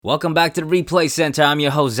Welcome back to the Replay Center. I'm your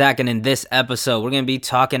host, Zach, and in this episode, we're going to be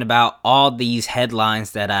talking about all these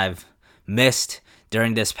headlines that I've missed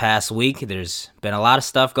during this past week. There's been a lot of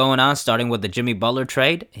stuff going on, starting with the Jimmy Butler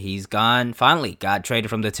trade. He's finally got traded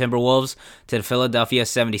from the Timberwolves to the Philadelphia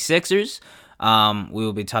 76ers. We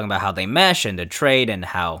will be talking about how they mesh and the trade and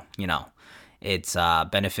how, it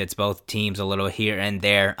benefits both teams a little here and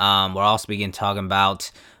there. We're also begin talking about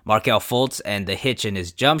Markelle Fultz and the hitch in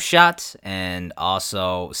his jump shot, and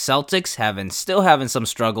also Celtics still having some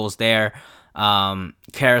struggles there.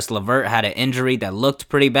 Levert had an injury that looked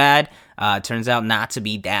pretty bad. Turns out not to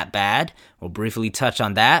be that bad. We'll briefly touch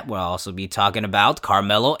on that. We'll also be talking about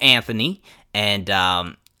Carmelo Anthony and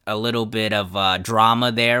a little bit of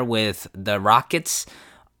drama there with the Rockets.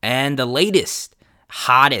 And the latest,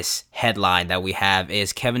 hottest headline that we have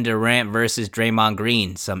is Kevin Durant versus Draymond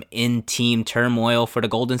Green. Some in-team turmoil for the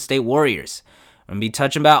Golden State Warriors. I'm going to be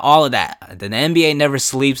touching about all of that. The NBA never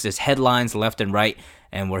sleeps. There's headlines left and right,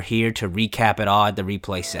 and we're here to recap it all at the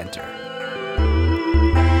Replay Center.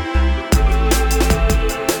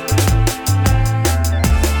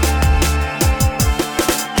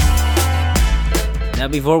 Now,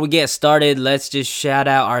 before we get started, let's just shout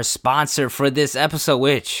out our sponsor for this episode,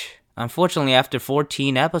 which, unfortunately, after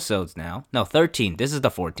 14 episodes now, no, 13, this is the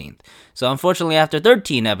 14th. So, unfortunately, after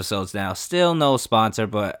 13 episodes now, still no sponsor,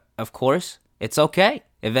 but of course, it's okay.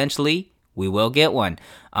 Eventually, we will get one.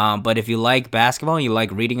 But if you like basketball and you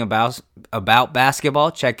like reading about basketball,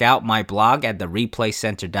 check out my blog at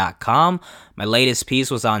thereplaycenter.com. My latest piece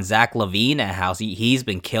was on Zach LaVine and how he's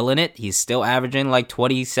been killing it. He's still averaging like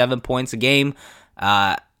 27 points a game,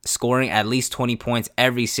 scoring at least 20 points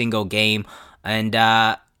every single game. And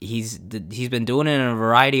he's been doing it in a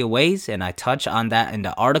variety of ways, and I touch on that in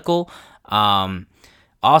the article.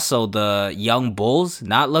 Also, the young Bulls,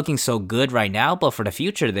 not looking so good right now, but for the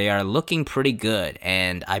future, they are looking pretty good.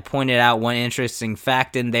 And I pointed out one interesting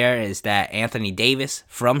fact in there is that Anthony Davis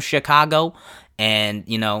from Chicago, and,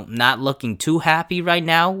 not looking too happy right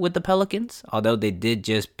now with the Pelicans, although they did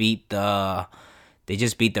just beat the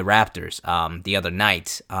Raptors the other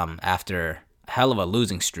night after a hell of a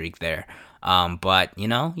losing streak there. But, you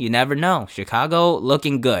never know. Chicago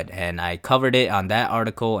looking good, and I covered it on that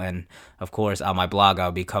article, and, of course, on my blog,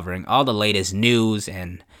 I'll be covering all the latest news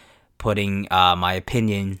and putting my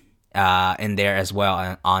opinion in there as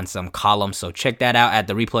well on some columns, so check that out at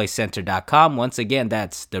thereplaycenter.com. Once again,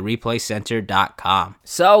 that's thereplaycenter.com.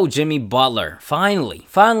 So, Jimmy Butler, finally,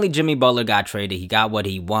 Jimmy Butler got traded. He got what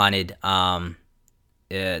he wanted.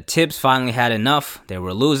 Tibbs finally had enough. They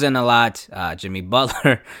were losing a lot. Jimmy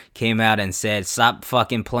Butler came out and said, "Stop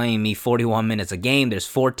fucking playing me 41 minutes a game. There's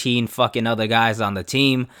 14 fucking other guys on the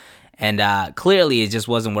team." And clearly it just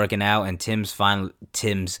wasn't working out, and Tibbs finally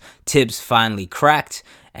cracked,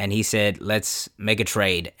 and he said, "Let's make a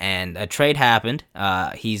trade." And a trade happened.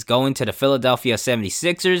 He's going to the Philadelphia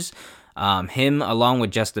 76ers. Him along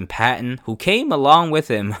with Justin Patton, who came along with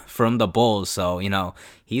him from the Bulls. So,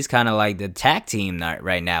 he's kind of like the tag team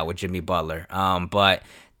right now with Jimmy Butler. But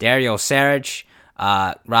Dario Saric,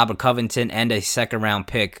 Robert Covington, and a second-round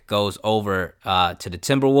pick goes over to the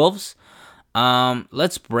Timberwolves.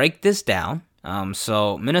 Let's break this down.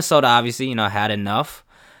 So Minnesota obviously, had enough.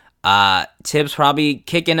 Tibbs probably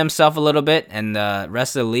kicking himself a little bit, and the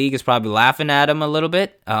rest of the league is probably laughing at him a little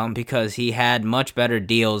bit, because he had much better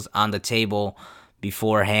deals on the table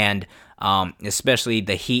beforehand. Especially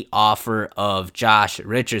the Heat offer of Josh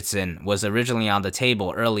Richardson was originally on the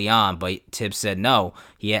table early on, but Tibbs said no.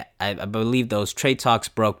 I believe those trade talks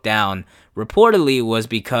broke down. Reportedly, it was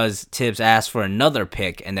because Tibbs asked for another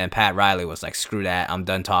pick, and then Pat Riley was like, "Screw that, I'm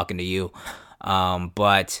done talking to you."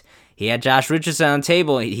 But he had Josh Richardson on the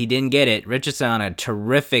table. He didn't get it. Richardson on a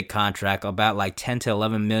terrific contract, about like $10 to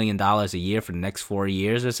 $11 million a year for the next 4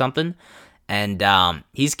 years or something. And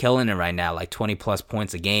he's killing it right now, like 20-plus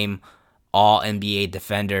points a game, all NBA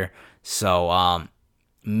defender. So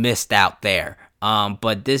missed out there.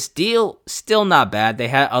 But this deal, still not bad. They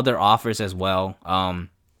had other offers as well.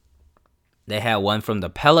 They had one from the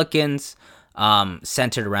Pelicans,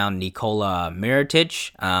 centered around Nikola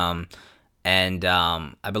Mirotic. And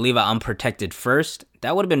I believe an unprotected first.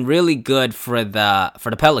 That would have been really good for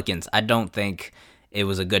the Pelicans. I don't think it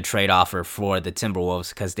was a good trade offer for the Timberwolves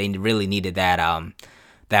because they really needed that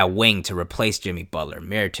wing to replace Jimmy Butler.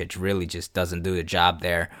 Mirotic really just doesn't do the job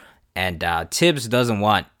there. And Tibbs doesn't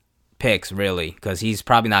want picks, really, because he's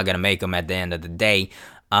probably not going to make them at the end of the day.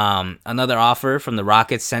 Another offer from the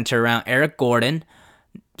Rockets centered around Eric Gordon.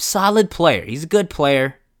 Solid player. He's a good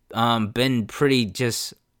player. Been pretty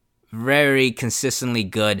just very consistently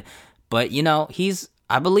good. But,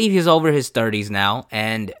 I believe he's over his 30s now.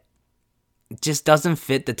 And just doesn't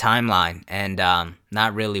fit the timeline and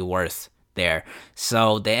not really worth there.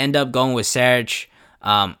 So they end up going with Serge,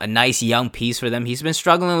 a nice young piece for them. He's been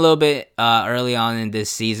struggling a little bit early on in this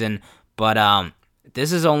season, but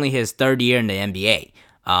this is only his third year in the NBA.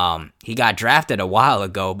 He got drafted a while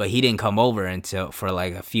ago, but he didn't come over until for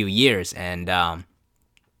like a few years, and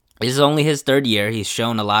this is only his third year. He's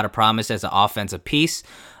shown a lot of promise as an offensive piece.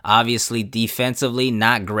 Obviously, defensively,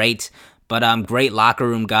 not great, but great locker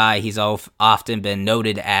room guy. He's often been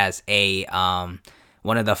noted as a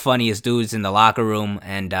one of the funniest dudes in the locker room,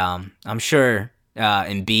 and I'm sure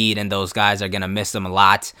Embiid and those guys are gonna miss him a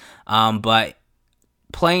lot. But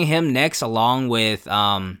playing him next along with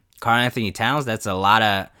Karl-Anthony Towns, that's you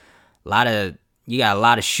got a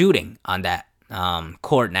lot of shooting on that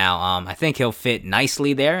court now. I think he'll fit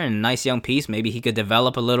nicely there, and a nice young piece. Maybe he could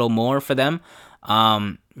develop a little more for them.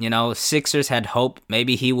 Sixers had hope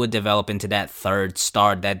maybe he would develop into that third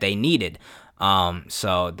star that they needed.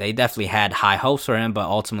 So they definitely had high hopes for him, but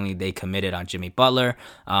ultimately they committed on Jimmy Butler.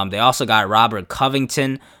 They also got Robert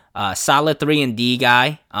Covington, solid 3-and-D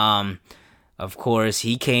guy. Of course,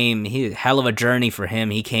 he hell of a journey for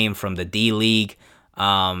him. He came from the D League,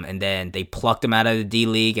 and then they plucked him out of the D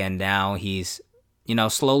League, and now he's,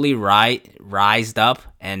 slowly rised up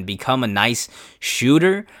and become a nice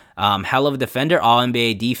shooter. Hell of a defender,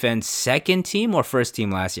 All-NBA defense, second team or first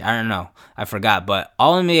team last year? I don't know. I forgot, but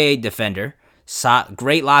All-NBA defender,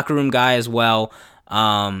 great locker room guy as well.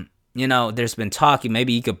 There's been talk,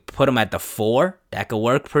 maybe you could put him at the 4. That could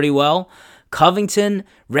work pretty well. Covington,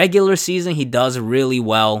 regular season, he does really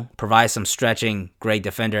well, provides some stretching, great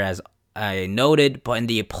defender as I noted, but in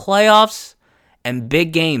the playoffs and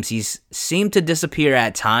big games, he's seemed to disappear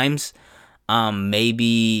at times.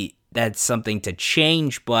 Maybe that's something to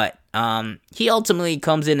change, but he ultimately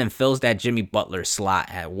comes in and fills that Jimmy Butler slot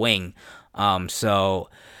at wing. So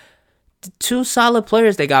 2 solid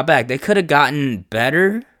players they got back. They could have gotten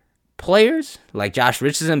better players like Josh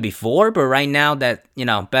Richardson before, but right now that,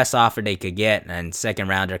 best offer they could get, and second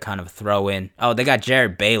rounder kind of throw in. Oh, they got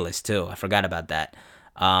Jared Bayless too. I forgot about that.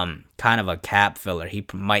 Kind of a cap filler. He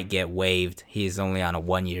might get waived. He's only on a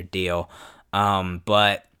 1-year deal.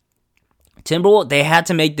 But Timberwolves, they had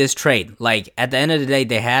to make this trade. Like, at the end of the day,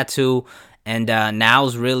 they had to, and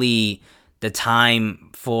now's really the time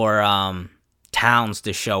for Towns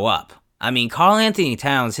to show up. I mean, Karl-Anthony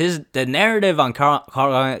Towns, the narrative on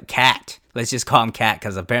Cat, let's just call him Cat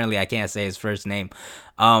because apparently I can't say his first name.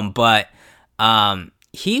 But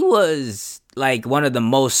he was like one of the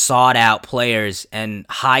most sought out players and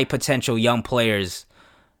high potential young players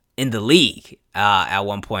in the league at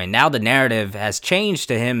one point. Now the narrative has changed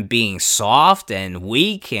to him being soft and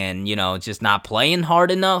weak and, just not playing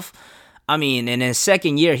hard enough. I mean, in his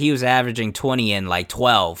second year, he was averaging 20 and like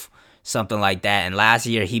 12, something like that. And last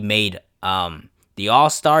year he made the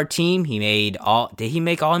All-Star team. Did he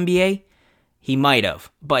make All-NBA? He might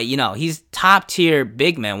have. But, he's top-tier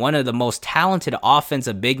big man, one of the most talented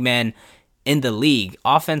offensive big men in the league.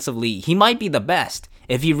 Offensively, he might be the best.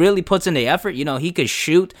 If he really puts in the effort, he could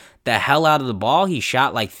shoot the hell out of the ball. He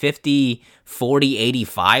shot like 50, 40,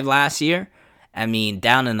 85 last year. I mean,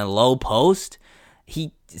 down in the low post.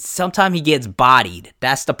 Sometimes he gets bodied.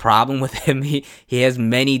 That's the problem with him. He has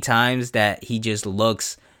many times that he just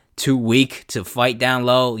looks too weak to fight down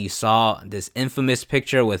low. You saw this infamous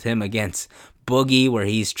picture with him against Boogie where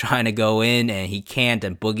he's trying to go in and he can't,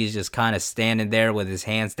 and Boogie's just kind of standing there with his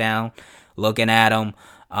hands down looking at him.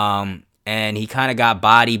 And he kind of got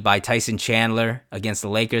bodied by Tyson Chandler against the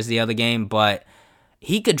Lakers the other game, but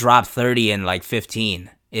he could drop 30 and like 15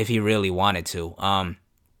 if he really wanted to.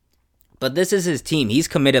 But this is his team. He's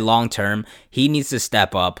committed long term. He needs to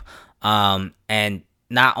step up. And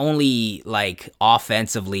not only like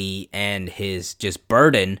offensively and his just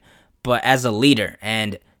burden, but as a leader.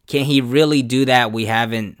 And can he really do that? We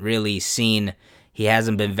haven't really seen. He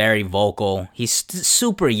hasn't been very vocal. He's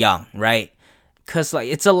super young, right? Because like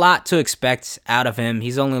it's a lot to expect out of him.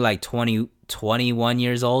 He's only like 21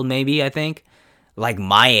 years old, maybe, I think. Like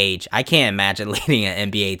my age. I can't imagine leading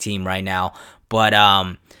an NBA team right now.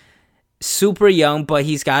 But super young, but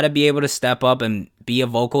he's got to be able to step up and be a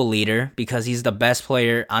vocal leader because he's the best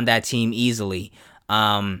player on that team easily.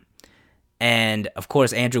 And of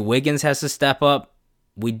course, Andrew Wiggins has to step up.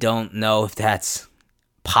 We don't know if that's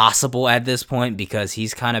possible at this point because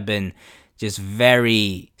he's kind of been just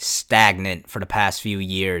very stagnant for the past few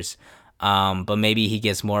years. But maybe he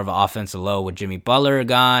gets more of an offensive load with Jimmy Butler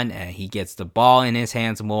gone and he gets the ball in his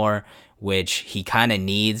hands more, which he kind of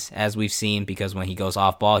needs, as we've seen, because when he goes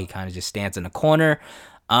off ball, he kind of just stands in the corner.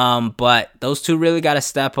 But those two really got to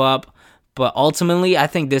step up. But ultimately, I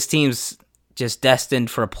think this team's just destined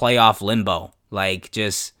for playoff limbo. Like,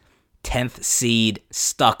 just 10th seed,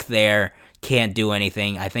 stuck there, can't do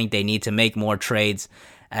anything. I think they need to make more trades.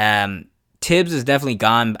 Tibbs is definitely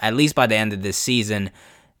gone, at least by the end of this season.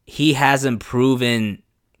 He hasn't proven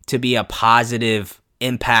to be a positive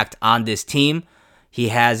impact on this team. He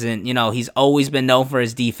hasn't, he's always been known for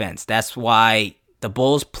his defense. That's why the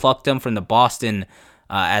Bulls plucked him from the Boston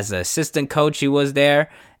as an assistant coach. He was there,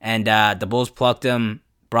 and the Bulls plucked him,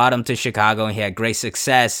 brought him to Chicago, and he had great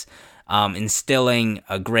success instilling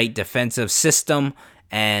a great defensive system,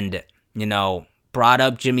 and, brought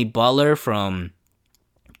up Jimmy Butler from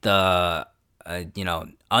the,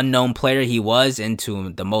 unknown player he was into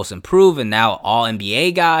the most improved and now all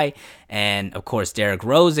NBA guy. And of course, Derrick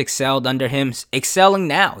Rose excelled under him, excelling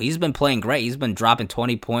now. He's been playing great. He's been dropping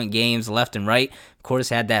 20-point games left and right. Of course,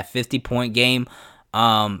 had that 50-point game.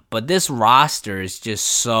 But this roster is just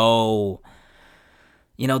so,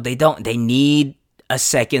 they need a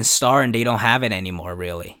second star and they don't have it anymore,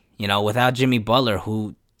 really. Without Jimmy Butler,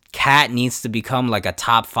 who Cat needs to become like a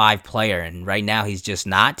top 5 player. And right now he's just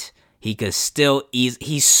not. He could still,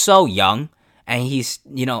 he's so young and he's,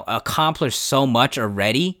 accomplished so much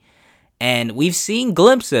already. And we've seen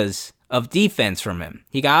glimpses of defense from him.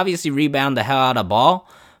 He can obviously rebound the hell out of the ball,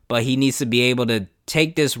 but he needs to be able to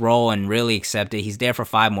take this role and really accept it. He's there for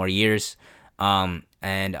 5 more years. And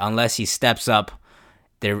unless he steps up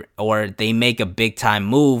or they make a big time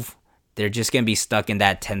move, they're just going to be stuck in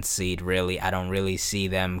that 10th seed, really. I don't really see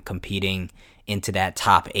them competing into that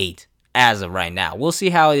top 8 as of right now. We'll see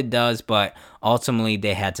how it does, but ultimately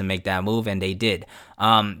they had to make that move, and they did.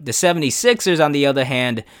 The 76ers, on the other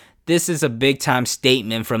hand, this is a big-time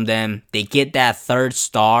statement from them. They get that 3rd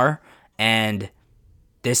star, and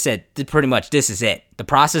they said, pretty much, this is it. The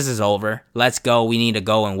process is over. Let's go. We need to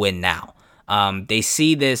go and win now. They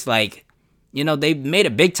see this like, they made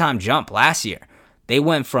a big-time jump last year. They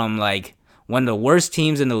went from like one of the worst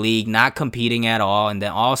teams in the league, not competing at all, and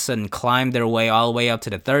then all of a sudden climbed their way all the way up to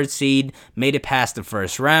the 3rd seed, made it past the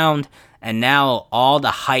 1st round, and now all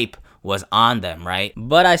the hype was on them, right?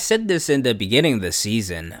 But I said this in the beginning of the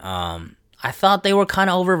season. I thought they were kind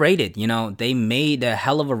of overrated. They made a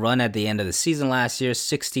hell of a run at the end of the season last year,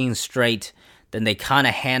 16 straight. Then they kind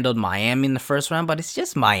of handled Miami in the 1st round, but it's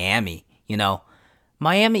just Miami,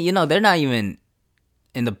 Miami, they're not even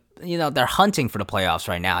in the, they're hunting for the playoffs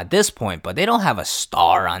right now at this point, but they don't have a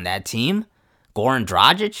star on that team. Goran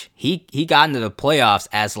Dragic, he got into the playoffs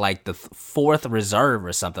as like the 4th reserve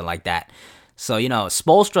or something like that. So,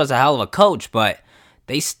 Spoelstra's a hell of a coach, but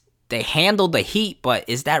they handled the Heat, but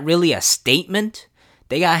is that really a statement?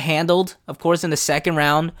 They got handled, of course, in the 2nd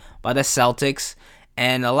round by the Celtics,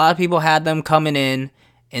 and a lot of people had them coming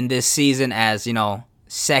in this season as,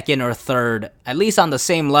 2nd or 3rd, at least on the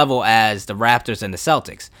same level as the Raptors and the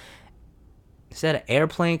Celtics. Is that an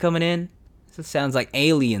airplane coming in? It sounds like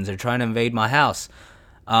aliens are trying to invade my house.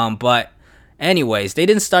 But anyways, they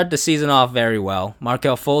didn't start the season off very well.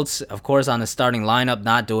 Markelle Fultz, of course, on the starting lineup,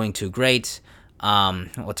 not doing too great.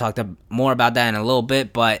 We'll talk more about that in a little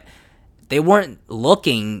bit, but they weren't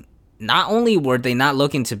looking, not only were they not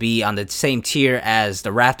looking to be on the same tier as the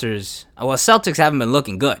Raptors, well, Celtics haven't been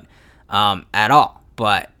looking good at all.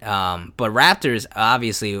 But Raptors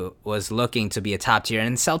obviously was looking to be a top tier,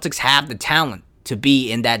 and Celtics have the talent to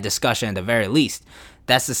be in that discussion at the very least.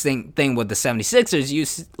 That's the thing with the 76ers. You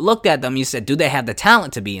looked at them, you said, do they have the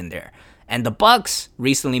talent to be in there? And the Bucks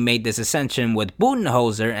recently made this ascension with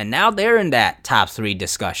Budenholzer, and now they're in that top 3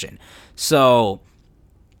 discussion. So,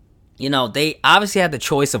 they obviously had the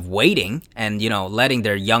choice of waiting and, letting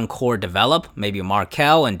their young core develop. Maybe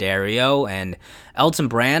Markelle and Dario and Elton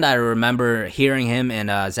Brand. I remember hearing him in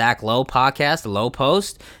a Zach Lowe podcast, the Lowe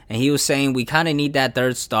Post, and he was saying we kind of need that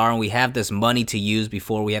 3rd star and we have this money to use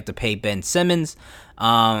before we have to pay Ben Simmons.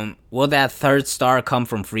 Will that 3rd star come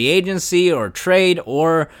from free agency or trade,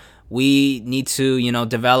 or we need to,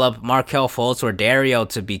 develop Markelle Fultz or Dario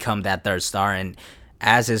to become that 3rd star? And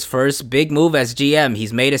as his first big move as GM,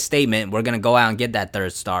 he's made a statement. We're going to go out and get that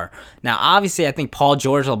 3rd star. Now, obviously, I think Paul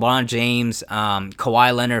George, LeBron James,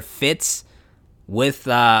 Kawhi Leonard fits with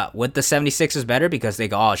the 76ers better because they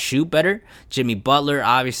can all shoot better. Jimmy Butler,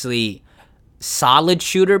 obviously, solid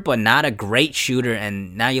shooter, but not a great shooter.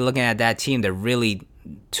 And now you're looking at that team, they're really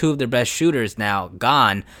 2 of their best shooters now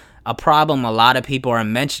gone. A problem a lot of people are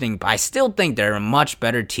mentioning, but I still think they're a much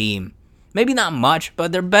better team. Maybe not much,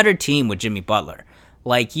 but they're a better team with Jimmy Butler.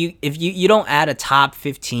 Like, if you don't add a top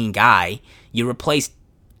 15 guy, you replace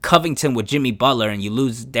Covington with Jimmy Butler and you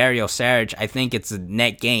lose Dario Saric, I think it's a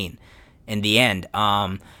net gain in the end.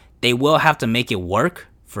 They will have to make it work,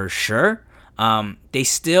 for sure. They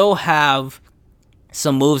still have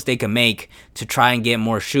some moves they can make to try and get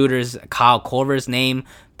more shooters. Kyle Korver's name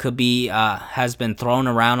could be has been thrown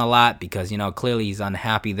around a lot because clearly he's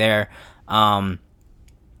unhappy there.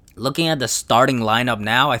 Looking at the starting lineup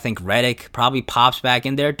now, I think Redick probably pops back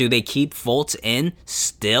in there. Do they keep Fultz in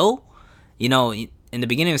still? In the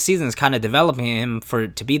beginning of the season, it's kind of developing him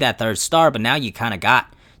to be that third star, but now you kind of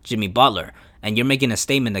got Jimmy Butler, and you're making a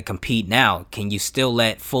statement to compete now. Can you still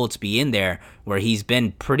let Fultz be in there where he's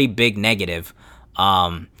been pretty big negative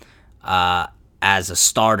as a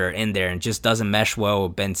starter in there and just doesn't mesh well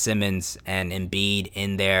with Ben Simmons and Embiid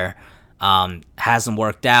in there? Hasn't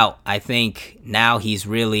worked out. I think now he's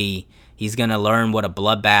going to learn what a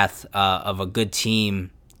bloodbath of a good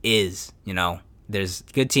team is, There's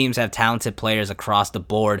good teams have talented players across the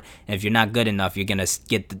board, and if you're not good enough, you're going to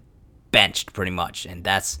get benched pretty much, and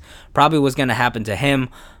that's probably what's going to happen to him.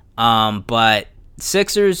 But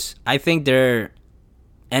Sixers, I think they're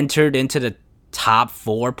entered into the top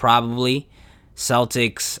 4 probably.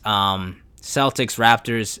 Celtics,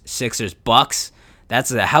 Raptors, Sixers, Bucks.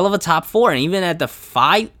 That's a hell of a top 4, and even at the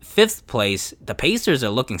 5th place, the Pacers are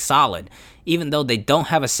looking solid, even though they don't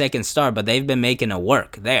have a second star, but they've been making it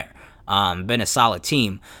work there. Been a solid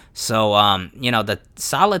team. So, the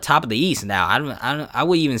solid top of the East now, I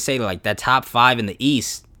would even say like that top 5 in the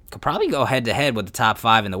East could probably go head to head with the top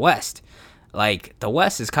 5 in the West. Like, the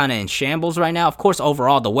West is kind of in shambles right now. Of course,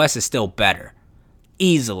 overall, the West is still better.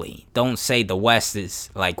 Easily. Don't say the West is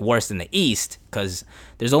like worse than the East, because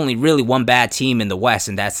there's only really one bad team in the West,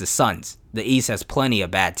 and that's the Suns. The East has plenty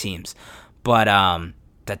of bad teams. But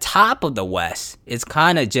the top of the West is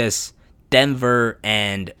kind of just Denver,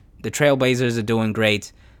 and the Trailblazers are doing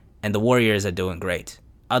great, and the Warriors are doing great.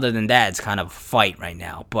 Other than that, it's kind of a fight right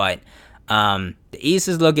now. But the East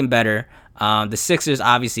is looking better. The Sixers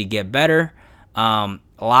obviously get better. A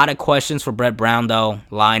lot of questions for Brett Brown, though,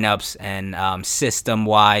 lineups and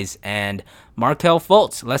system-wise. And Markelle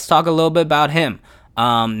Fultz, let's talk a little bit about him.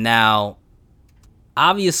 Now,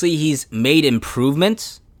 obviously, he's made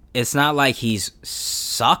improvements. It's not like he's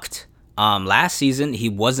sucked. Last season, he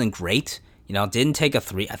wasn't great. Didn't take a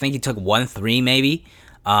 3. I think he took 1 3 maybe.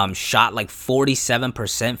 Shot like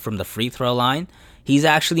 47% from the free throw line. He's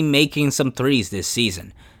actually making some threes this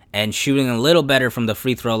season and shooting a little better from the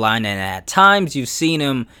free throw line. And at times you've seen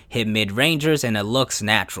him hit mid-rangers and it looks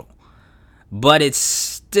natural. But it's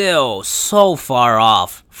still so far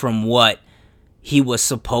off from what he was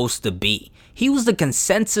supposed to be. He was the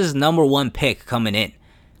consensus number 1 pick coming in.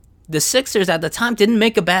 The Sixers at the time didn't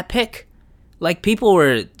make a bad pick. Like, people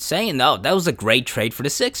were saying, oh, that was a great trade for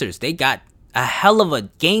the Sixers. They got a hell of a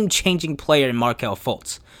game-changing player in Markelle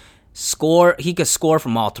Fultz. He could score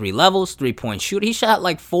from all 3 levels, 3-point shoot. He shot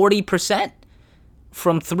like 40%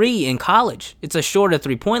 from 3 in college. It's a shorter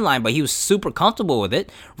 3-point line, but he was super comfortable with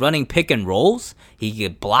it, running pick and rolls. He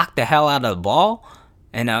could block the hell out of the ball.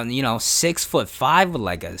 And, 6'5" with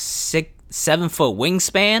like a 7-foot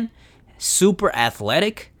wingspan. Super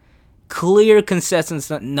athletic. Clear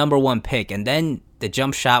consistent number 1 pick, and then the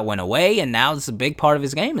jump shot went away, and now it's a big part of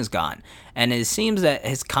his game is gone. And it seems that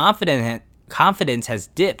his confidence has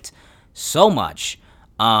dipped so much.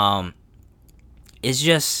 It's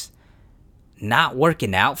just not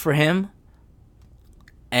working out for him.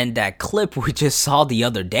 And that clip we just saw the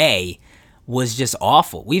other day was just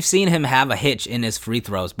awful. We've seen him have a hitch in his free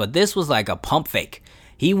throws, but this was like a pump fake.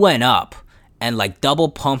 He went up and like double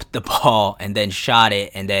pumped the ball and then shot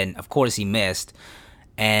it, and then of course he missed.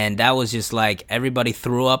 And that was just like everybody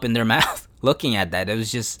threw up in their mouth looking at that. It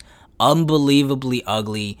was just unbelievably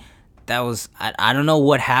ugly. That was, I don't know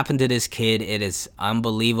what happened to this kid. It is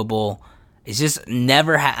unbelievable. It's just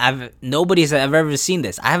nobody's ever seen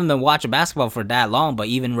this. I haven't been watching basketball for that long, but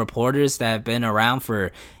even reporters that have been around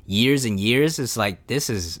for years and years, it's like, this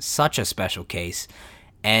is such a special case.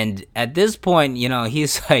 And at this point,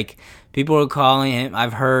 he's like, people are calling him,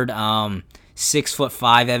 I've heard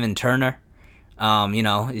 6'5" Evan Turner.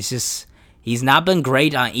 It's just, he's not been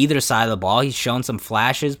great on either side of the ball. He's shown some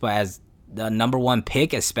flashes, but as the number 1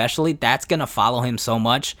 pick especially, that's going to follow him so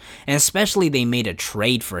much. And especially they made a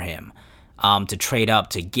trade for him to trade up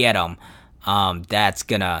to get him. That's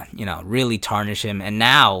going to, really tarnish him. And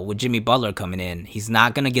now with Jimmy Butler coming in, he's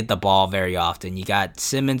not going to get the ball very often. You got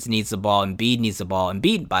Simmons needs the ball, Embiid needs the ball.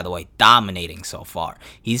 Embiid, by the way, dominating so far.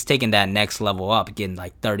 He's taking that next level up, getting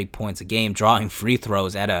like 30 points a game, drawing free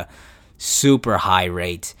throws at a super high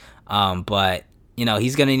rate. But,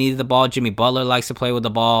 he's going to need the ball. Jimmy Butler likes to play with the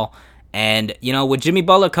ball. And, with Jimmy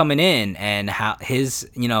Butler coming in and how his,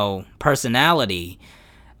 personality,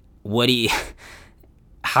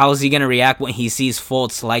 how's he gonna react when he sees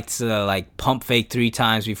Fultz likes to like pump fake 3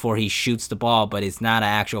 times before he shoots the ball, but it's not an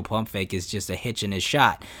actual pump fake, it's just a hitch in his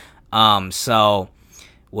shot. So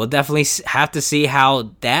we'll definitely have to see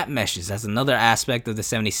how that meshes. That's another aspect of the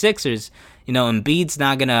 76ers. Embiid's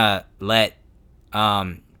not gonna let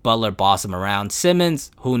Butler boss him around.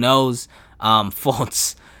 Simmons, who knows?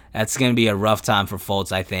 Fultz, that's gonna be a rough time for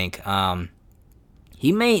Fultz, I think.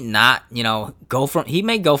 He may not, go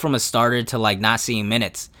from a starter to like not seeing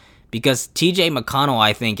minutes, because TJ McConnell,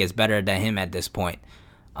 I think, is better than him at this point.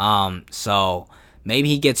 So maybe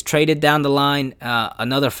he gets traded down the line.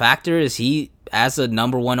 Another factor is he, as a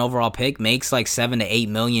number 1 overall pick, makes like $7 to $8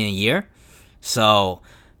 million a year. So,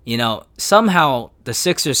 somehow the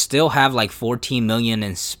Sixers still have like $14 million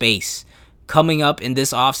in space coming up in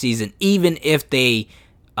this offseason, even if they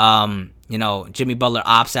Jimmy Butler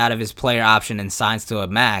opts out of his player option and signs to a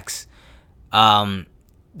max. The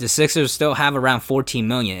Sixers still have around $14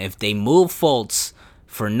 million. If they move Fultz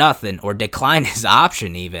for nothing or decline his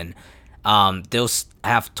option even, they'll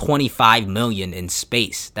have $25 million in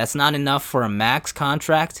space. That's not enough for a max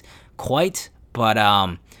contract quite,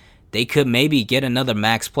 but they could maybe get another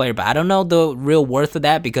max player, but I don't know the real worth of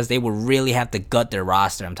that, because they would really have to gut their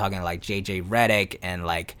roster. I'm talking like JJ Redick and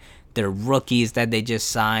like their rookies that they just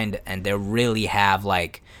signed, and they really have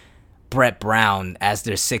like Brett Brown as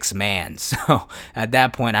their 6th man. So at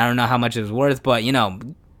that point, I don't know how much it's worth, but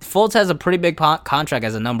Fultz has a pretty big contract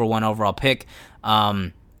as a number 1 overall pick,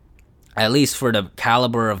 at least for the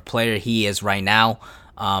caliber of player he is right now.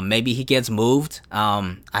 Maybe he gets moved.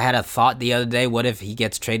 I had a thought the other day, what if he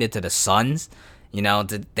gets traded to the Suns?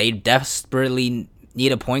 They desperately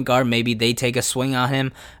need a point guard. Maybe they take a swing on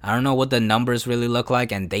him. I don't know what the numbers really look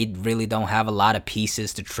like, and they really don't have a lot of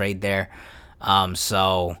pieces to trade there.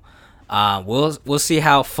 So we'll see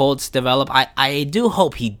how Fultz develop. I do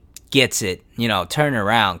hope he gets it, turn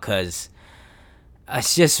around, because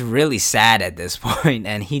it's just really sad at this point,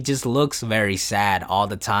 and he just looks very sad all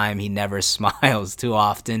the time. He never smiles too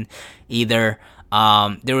often either.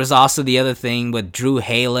 There was also the other thing with Drew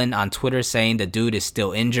Halen on Twitter saying the dude is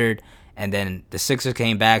still injured, and then the Sixers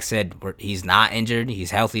came back, said he's not injured,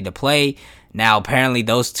 he's healthy to play. Now apparently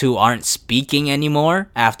those two aren't speaking anymore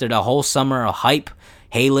after the whole summer of hype.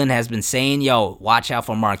 Halen has been saying, yo, watch out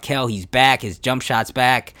for Markelle, he's back, his jump shot's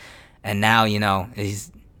back, and now,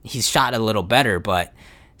 he's shot a little better, but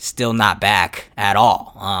still not back at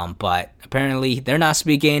all. But apparently they're not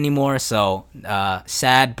speaking anymore, so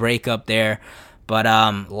sad breakup there. But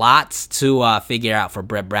lots to figure out for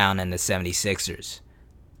Brett Brown and the 76ers.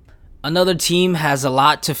 Another team has a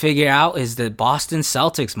lot to figure out is the Boston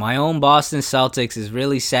Celtics. My own Boston Celtics. Is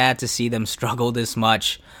really sad to see them struggle this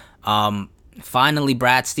much. Finally,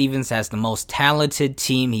 Brad Stevens has the most talented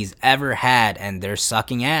team he's ever had, and they're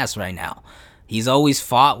sucking ass right now. He's always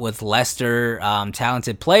fought with lesser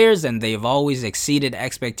talented players, and they've always exceeded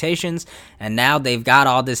expectations, and now they've got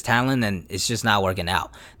all this talent, and it's just not working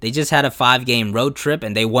out. They just had a 5-game road trip,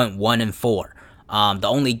 and they went 1-4. The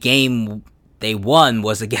only game they won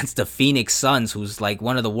was against the Phoenix Suns, who's like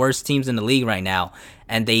one of the worst teams in the league right now,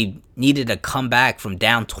 and they needed to come back from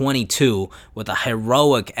down 22 with a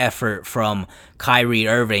heroic effort from Kyrie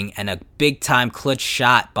Irving and a big-time clutch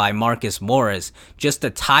shot by Marcus Morris just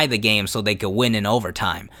to tie the game so they could win in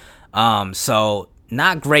overtime. So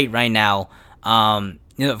not great right now.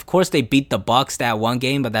 Of course, they beat the Bucks that one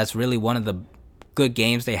game, but that's really one of the good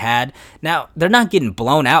games they had. Now, they're not getting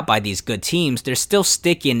blown out by these good teams. They're still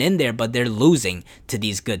sticking in there, but they're losing to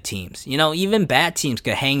these good teams. Even bad teams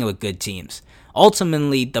could hang with good teams.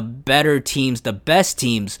 Ultimately, the better teams, the best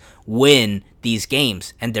teams win these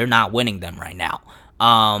games, and they're not winning them right now.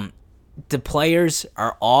 The players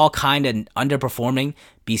are all kind of underperforming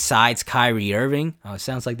besides Kyrie Irving. Oh, it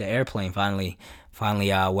sounds like the airplane finally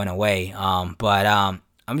went away.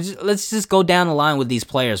 Let's just go down the line with these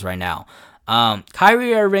players right now.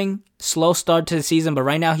 Kyrie Irving, slow start to the season, but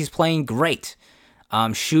right now he's playing great.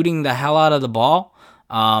 Shooting the hell out of the ball.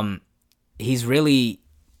 He's really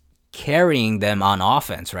carrying them on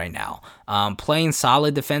offense right now. Playing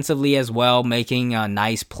solid defensively as well, making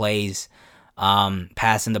nice plays,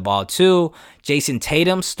 passing the ball too. Jason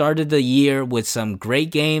Tatum started the year with some great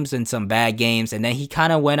games and some bad games, and then he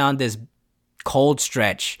kind of went on this cold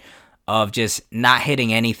stretch of just not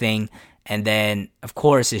hitting anything. And then, of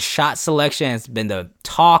course, his shot selection has been the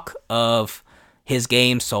talk of his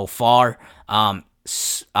game so far. A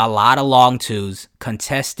lot of long twos,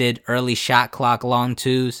 contested early shot clock long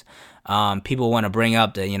twos. People want to bring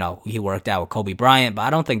up that, he worked out with Kobe Bryant, but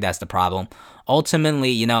I don't think that's the problem.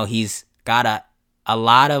 Ultimately, he's got a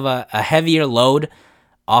lot of a heavier load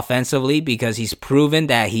offensively because he's proven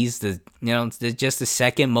that he's just the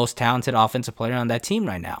second most talented offensive player on that team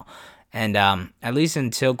right now. And at least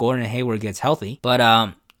until Gordon Hayward gets healthy.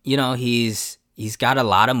 But he's got a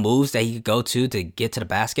lot of moves that he could go to get to the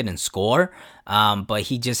basket and score. But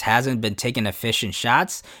he just hasn't been taking efficient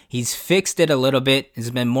shots. He's fixed it a little bit.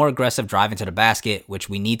 He's been more aggressive driving to the basket, which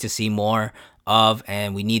we need to see more of,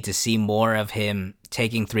 and we need to see more of him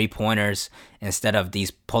taking 3-pointers instead of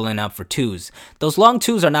these pulling up for twos. Those long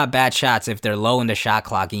twos are not bad shots if they're low in the shot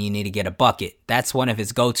clock and you need to get a bucket. That's one of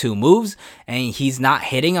his go-to moves, and he's not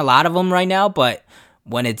hitting a lot of them right now, but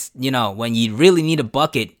when it's, when you really need a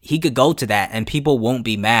bucket, he could go to that and people won't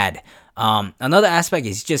be mad. Another aspect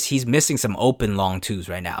is just he's missing some open long twos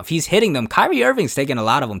right now. If he's hitting them, Kyrie Irving's taking a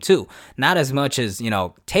lot of them too. Not as much as,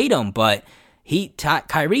 Tatum, but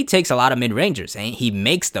Kyrie takes a lot of mid-rangers and he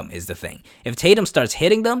makes them is the thing. If Tatum starts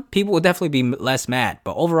hitting them, people will definitely be less mad.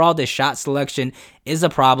 But overall, this shot selection is a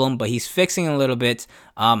problem, but he's fixing a little bit.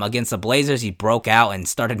 Against the Blazers, he broke out and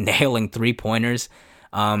started nailing 3-pointers.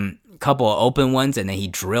 Couple of open ones, and then he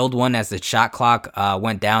drilled one as the shot clock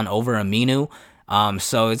went down over Aminu.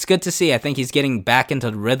 So it's good to see. I think he's getting back into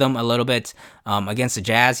the rhythm a little bit. Against the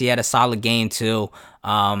Jazz, he had a solid game too.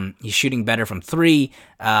 He's shooting better from 3,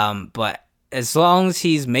 but as long as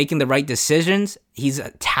he's making the right decisions, he's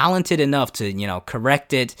talented enough to,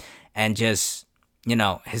 correct it and just,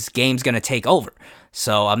 his game's going to take over.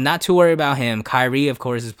 So I'm not too worried about him. Kyrie, of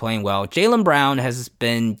course, is playing well. Jaylen Brown has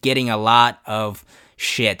been getting a lot of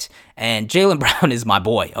shit, and Jaylen Brown is my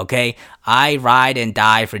boy, okay? I ride and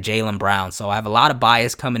die for Jaylen Brown, so I have a lot of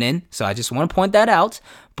bias coming in, so I just want to point that out.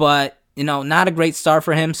 But, not a great start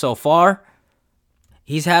for him so far.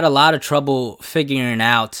 He's had a lot of trouble figuring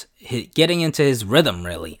out, getting into his rhythm,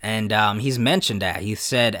 really. And he's mentioned that. He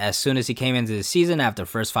said as soon as he came into the season, after the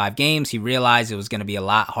first 5 games, he realized it was going to be a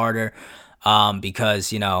lot harder because,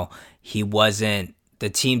 the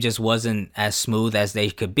team just wasn't as smooth as they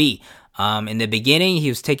could be. In the beginning, he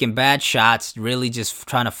was taking bad shots, really just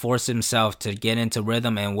trying to force himself to get into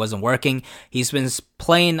rhythm, and wasn't working. He's been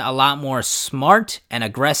playing a lot more smart and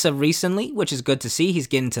aggressive recently, which is good to see. He's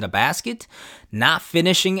getting to the basket, not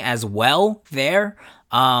finishing as well there.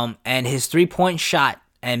 And his 3-point shot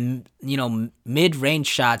and, mid-range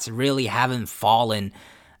shots really haven't fallen.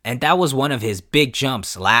 And that was one of his big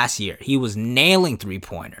jumps last year. He was nailing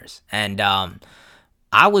 3-pointers. And,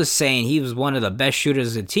 I was saying he was one of the best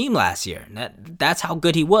shooters of the team last year. That's how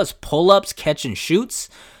good he was. Pull-ups, catch and shoots.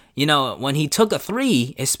 When he took a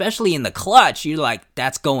 3, especially in the clutch, you're like,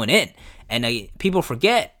 that's going in. And people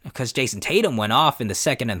forget because Jason Tatum went off in the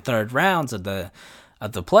second and third rounds of the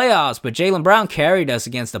playoffs, but Jaylen Brown carried us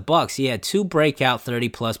against the Bucks. He had 2 breakout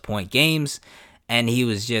 30-plus point games, and he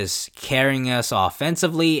was just carrying us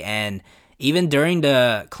offensively. And even during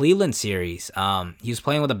the Cleveland series, he was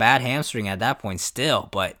playing with a bad hamstring at that point still,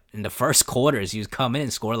 but in the first quarters, he was coming in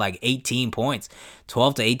and score like 18 points,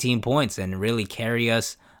 12 to 18 points, and really carry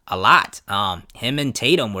us a lot. Him and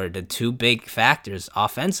Tatum were the 2 big factors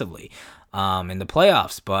offensively in the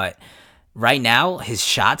playoffs, but right now, his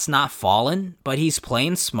shot's not falling, but he's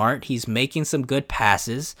playing smart. He's making some good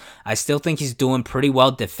passes. I still think he's doing pretty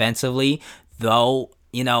well defensively, though,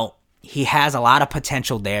 he has a lot of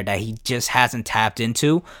potential there that he just hasn't tapped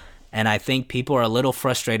into. And I think people are a little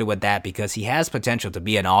frustrated with that because he has potential to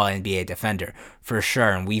be an all-NBA defender for sure.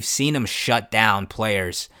 And we've seen him shut down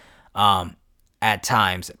players at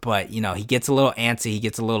times. But, he gets a little antsy. He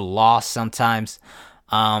gets a little lost sometimes.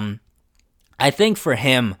 I think for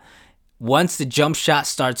him, once the jump shot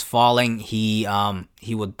starts falling, he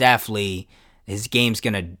will definitely, his game's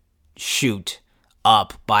going to shoot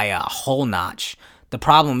up by a whole notch. The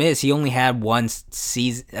problem is he only had a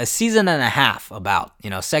season and a half about,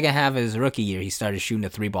 second half of his rookie year, he started shooting the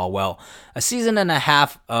 3-ball well. A season and a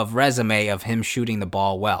half of resume of him shooting the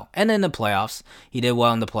ball well. And in the playoffs, he did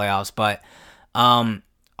well in the playoffs, but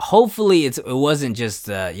hopefully it wasn't just,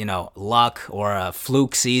 luck or a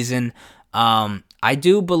fluke season. I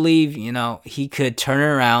do believe, he could turn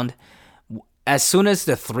it around. As soon as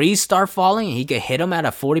the 3s start falling, he could hit them at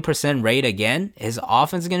a 40% rate again. His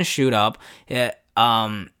offense is going to shoot up.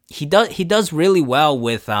 He does really well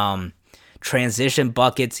with transition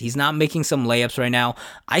buckets. He's not making some layups right now.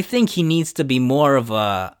 I think he needs to be more of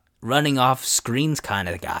a running off screens kind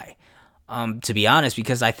of guy, to be honest,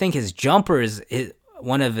 because I think his jumper is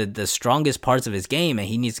one of the strongest parts of his game, and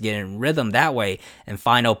he needs to get in rhythm that way and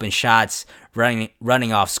find open shots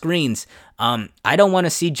running off screens. I don't want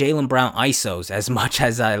to see Jaylen Brown ISOs as much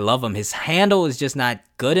as I love him. His handle is just not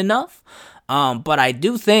good enough. But I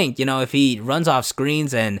do think, if he runs off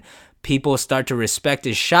screens and people start to respect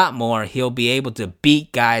his shot more, he'll be able to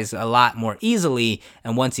beat guys a lot more easily.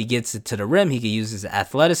 And once he gets it to the rim, he can use his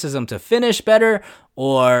athleticism to finish better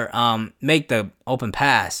or make the open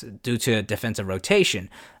pass due to defensive rotation.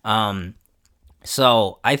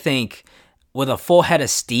 So I think with a full head of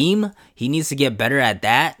steam, he needs to get better at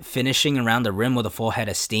that, finishing around the rim with a full head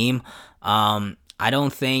of steam. I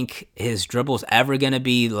don't think his dribble's ever going to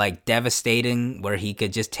be like devastating where he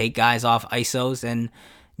could just take guys off ISOs and,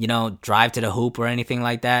 drive to the hoop or anything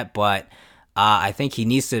like that. But I think he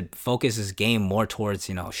needs to focus his game more towards,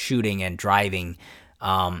 shooting and driving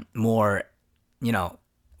more,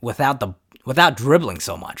 without dribbling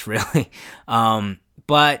so much, really.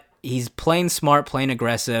 But he's playing smart, playing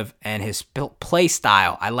aggressive, and his play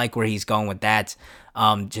style, I like where he's going with that.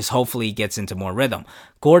 Just hopefully he gets into more rhythm.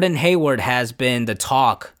 Gordon Hayward has been the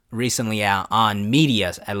talk recently on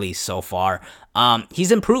media, at least so far.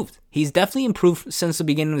 He's improved. He's definitely improved since the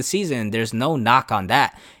beginning of the season. There's no knock on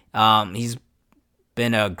that. He's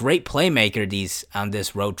been a great playmaker on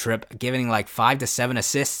this road trip, giving like 5 to 7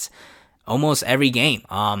 assists almost every game.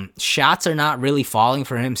 Shots are not really falling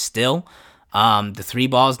for him still. The three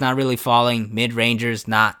ball's not really falling. Mid-rangers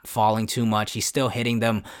not falling too much. He's still hitting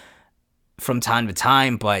them from time to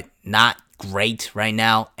time, but not great right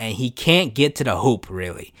now. And he can't get to the hoop,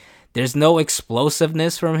 really. There's no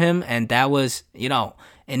explosiveness from him. And that was,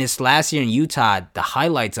 in his last year in Utah, the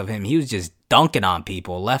highlights of him, he was just dunking on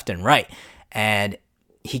people left and right. And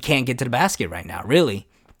he can't get to the basket right now, really,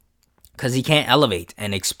 because he can't elevate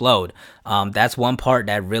and explode. That's one part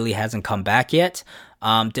that really hasn't come back yet.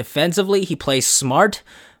 Defensively, he plays smart,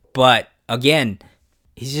 but again,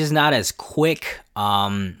 he's just not as quick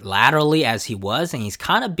laterally as he was, and he's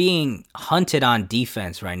kind of being hunted on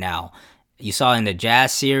defense right now. You saw in the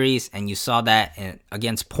Jazz series, and you saw that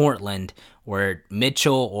against Portland, where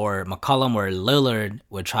Mitchell or McCollum or Lillard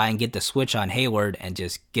would try and get the switch on Hayward and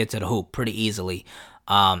just get to the hoop pretty easily.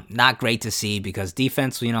 Not great to see because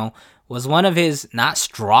defense, was one of his not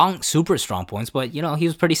super strong points, but, he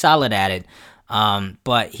was pretty solid at it.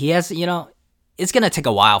 But he has, it's going to take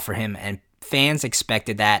a while for him, and fans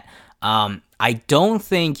expected that. I don't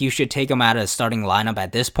think you should take him out of the starting lineup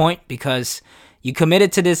at this point because you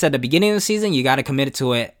committed to this at the beginning of the season. You got to commit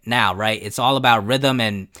to it now, right? It's all about rhythm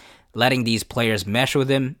and letting these players mesh with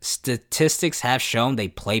him. Statistics have shown they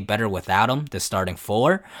play better without him, the starting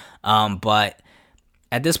four. But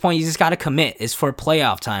at this point, you just got to commit. It's for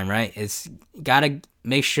playoff time, right? It's got to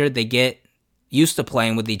make sure they get used to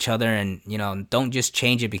playing with each other and, don't just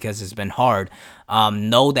change it because it's been hard.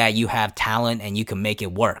 Know that you have talent and you can make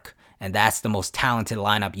it work. And that's the most talented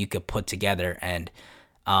lineup you could put together and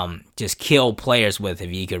just kill players with if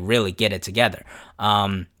you could really get it together.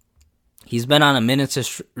 He's been on a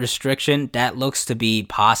minutes restriction. That looks to be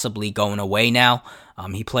possibly going away now.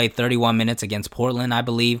 He played 31 minutes against Portland, I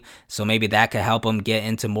believe. So maybe that could help him get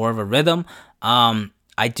into more of a rhythm.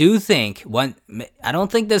 I do think I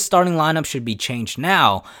don't think the starting lineup should be changed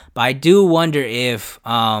now, but I do wonder if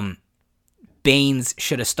Baines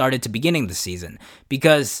should have started to beginning the season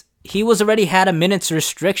because he was already had a minutes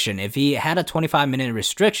restriction. If he had a 25-minute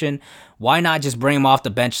restriction, why not just bring him off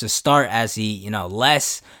the bench to start as he,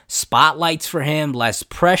 less spotlights for him, less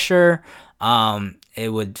pressure. It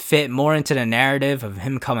would fit more into the narrative of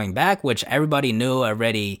him coming back, which everybody knew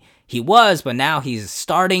already he was, but now he's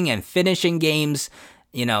starting and finishing games.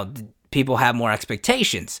 People have more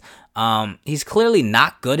expectations. He's clearly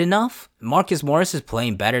not good enough. Marcus Morris is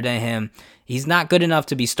playing better than him. He's not good enough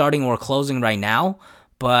to be starting or closing right now.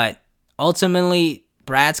 But ultimately,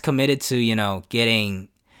 Brad's committed to, getting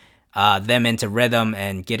them into rhythm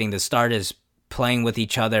and getting the starters playing with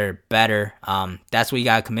each other better. That's what you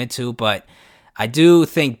got to commit to. But I do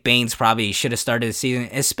think Baines probably should have started the season,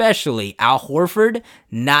 especially Al Horford,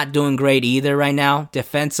 not doing great either right now.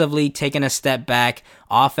 Defensively, taking a step back.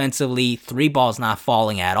 Offensively, three balls not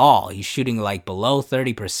falling at all. He's shooting like below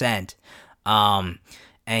 30%. And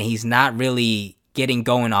he's not really getting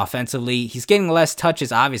going offensively. He's getting less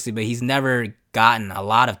touches, obviously, but he's never gotten a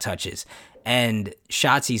lot of touches. And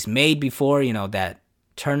shots he's made before, that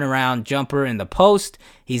turnaround jumper in the post,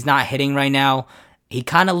 he's not hitting right now. He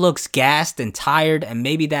kind of looks gassed and tired, and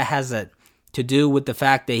maybe that has to do with the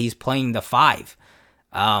fact that he's playing the five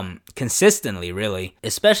consistently, really.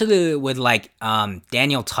 Especially with,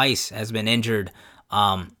 Daniel Tice has been injured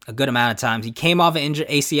a good amount of times. He came off an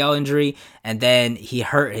ACL injury, and then he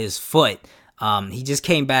hurt his foot. He just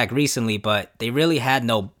came back recently, but they really had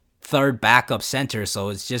no third backup center, so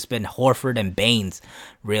it's just been Horford and Baines,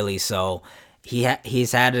 really. So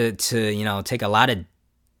he's had to take a lot of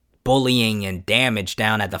bullying and damage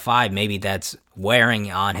down at the five. Maybe that's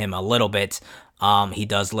wearing on him a little bit. he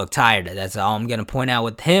does look tired. That's all I'm gonna point out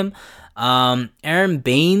with him. Aaron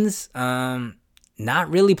Baines, not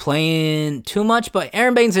really playing too much, but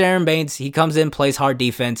Aaron Baines is Aaron Baines. He comes in, plays hard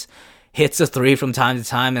defense, hits a three from time to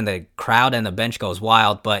time, and the crowd and the bench goes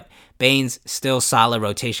wild. But Baines, still solid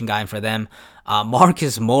rotation guy for them.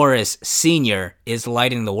 Marcus Morris Sr. is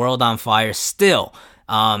lighting the world on fire still.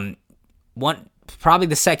 Probably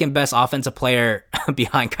the second best offensive player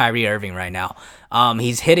behind Kyrie Irving right now.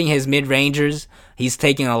 He's hitting his mid-rangers. He's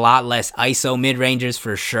taking a lot less ISO mid-rangers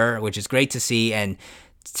for sure, which is great to see, and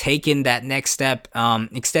taking that next step,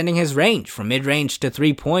 extending his range from mid-range to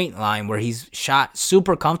three-point line, where he's shot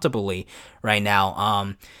super comfortably right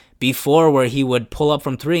now. Before, where he would pull up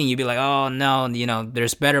from three and you'd be like, oh no,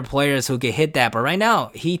 there's better players who could hit that. But right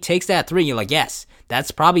now, he takes that three and you're like, yes,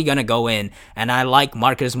 that's probably going to go in. And I like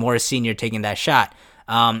Marcus Morris Sr. taking that shot.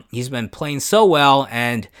 He's been playing so well,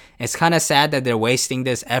 and it's kind of sad that they're wasting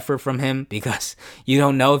this effort from him, because you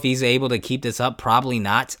don't know if he's able to keep this up. Probably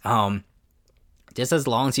not. Just as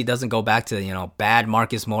long as he doesn't go back to, bad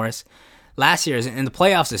Marcus Morris. Last year, in the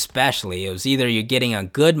playoffs especially, it was either you're getting a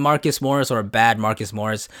good Marcus Morris or a bad Marcus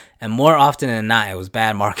Morris, and more often than not, it was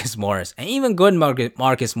bad Marcus Morris. And even good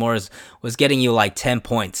Marcus Morris was getting you like 10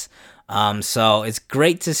 points. So it's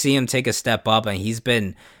great to see him take a step up, and he's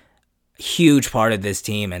been a huge part of this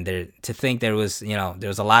team. And to think there was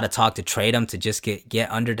a lot of talk to trade him to just get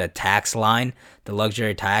under the tax line, the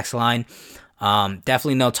luxury tax line.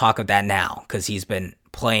 Definitely no talk of that now, because he's been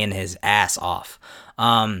playing his ass off.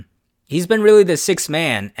 He's been really the sixth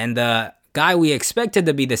man, and the guy we expected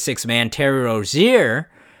to be the sixth man, Terry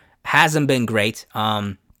Rozier, hasn't been great.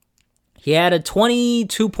 He had a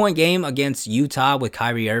 22-point game against Utah with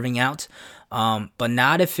Kyrie Irving out, but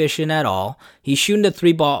not efficient at all. He's shooting the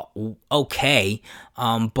three ball okay,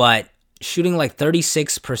 but shooting like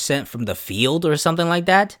 36% from the field or something like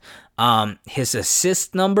that. His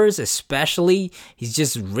assist numbers especially, he's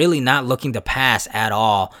just really not looking to pass at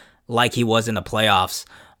all like he was in the playoffs.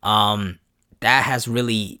 That has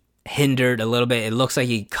really hindered a little bit. It looks like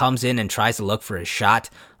he comes in and tries to look for a shot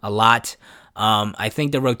a lot. I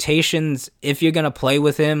think the rotations, if you're going to play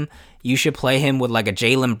with him, you should play him with like a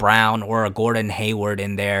Jaylen Brown or a Gordon Hayward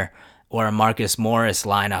in there, or a Marcus Morris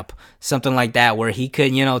lineup, something like that, where he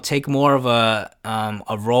could, take more of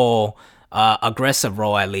a role, aggressive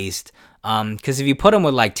role at least. Because if you put him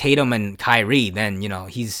with like Tatum and Kyrie, then,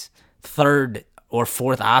 he's third or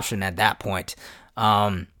fourth option at that point.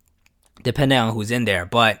 Depending on who's in there.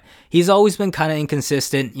 But he's always been kind of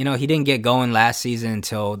inconsistent. He didn't get going last season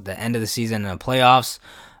until the end of the season in the playoffs.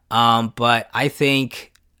 But I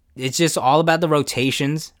think it's just all about the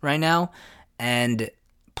rotations right now and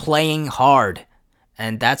playing hard.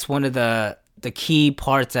 And that's one of the key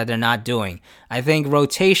parts that they're not doing. I think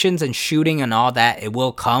rotations and shooting and all that, it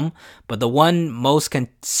will come. But the one most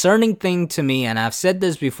concerning thing to me, and I've said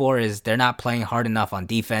this before, is they're not playing hard enough on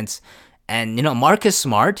defense. And, Marcus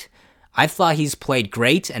Smart, I thought he's played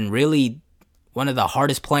great and really one of the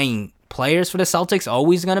hardest playing players for the Celtics,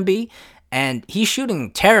 always going to be. And he's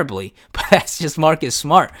shooting terribly, but that's just Marcus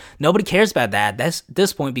Smart. Nobody cares about that at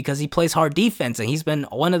this point, because he plays hard defense, and he's been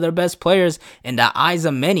one of their best players in the eyes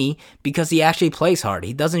of many because he actually plays hard.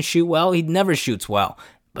 He doesn't shoot well. He never shoots well.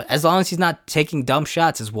 But as long as he's not taking dumb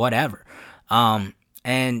shots, is whatever.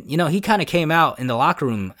 And, he kind of came out in the locker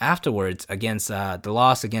room afterwards against the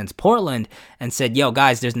loss against Portland and said, yo,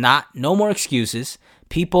 guys, there's no more excuses.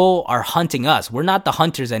 People are hunting us. We're not the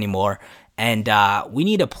hunters anymore. And we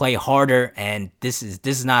need to play harder, and this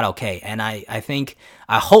is not okay. And I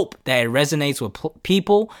hope that it resonates with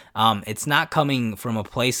people. It's not coming from a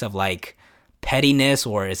place of like pettiness,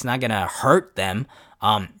 or it's not going to hurt them.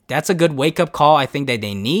 That's a good wake-up call I think that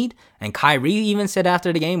they need. And Kyrie even said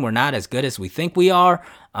after the game, we're not as good as we think we are.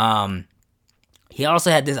 He also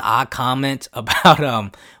had this odd comment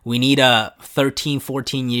about we need a 13,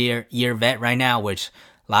 14-year vet right now, which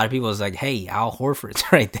a lot of people was like, hey, Al Horford's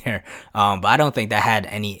right there. But I don't think that had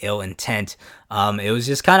any ill intent. It was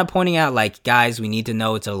just kind of pointing out, like, guys, we need to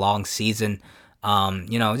know it's a long season.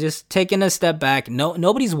 Just taking a step back.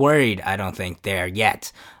 Nobody's worried, I don't think, there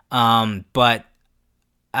yet. But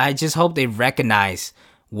I just hope they recognize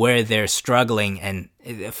where they're struggling, and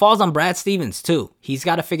it falls on Brad Stevens too. He's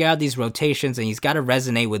got to figure out these rotations, and he's got to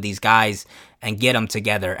resonate with these guys and get them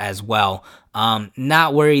together as well.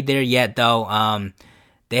 Not worried there yet though.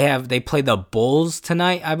 They play the Bulls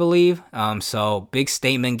tonight, I believe. So big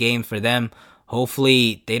statement game for them.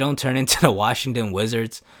 Hopefully they don't turn into the Washington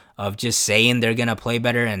Wizards of just saying they're gonna play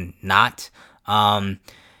better and not.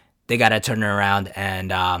 They got to turn it around,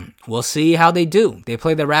 and we'll see how they do. They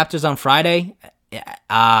play the Raptors on Friday.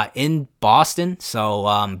 in Boston.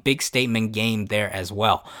 So big statement game there as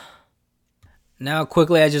well. Now,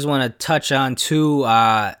 quickly, I just want to touch on two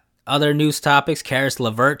other news topics. Karis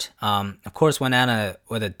Levert, of course, went out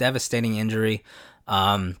with a devastating injury.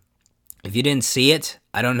 If you didn't see it,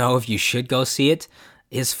 I don't know if you should go see it.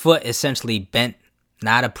 His foot essentially bent,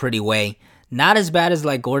 not a pretty way. Not as bad as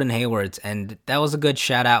like Gordon Hayward's, and that was a good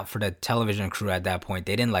shout out for the television crew at that point.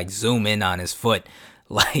 They didn't like zoom in on his foot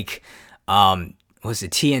like was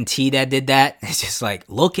it TNT that did that? It's just like,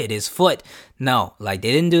 look at his foot. No, like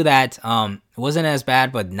they didn't do that. It wasn't as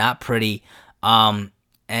bad, but not pretty. And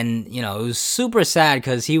you know, it was super sad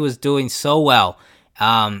because he was doing so well.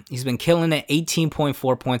 He's been killing it,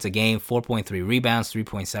 18.4 points a game, 4.3 rebounds,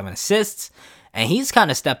 3.7 assists. And he's kind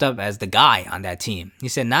of stepped up as the guy on that team. He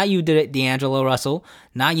said, not you, D'Angelo Russell,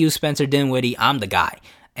 not you, Spencer Dinwiddie, I'm the guy.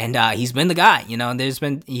 And he's been the guy. You know,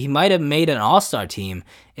 he might have made an all-star team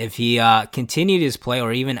if he continued his play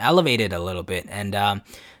or even elevated a little bit. And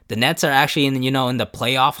the Nets are actually in the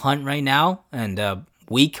playoff hunt right now and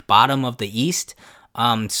weak bottom of the East.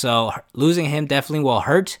 So losing him definitely will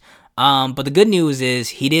hurt. But the good news is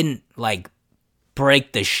he didn't like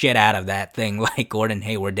break the shit out of that thing like Gordon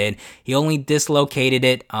Hayward did. He only dislocated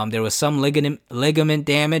it. There was some ligament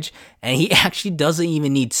damage, and he actually doesn't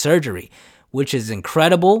even need surgery, which is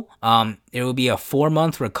incredible. It will be a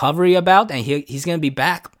 4-month recovery and he's going to be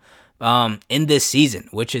back in this season,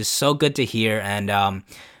 which is so good to hear, and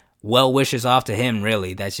well wishes off to him,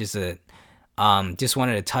 really. That's just just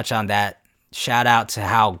wanted to touch on that. Shout out to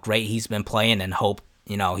how great he's been playing, and hope,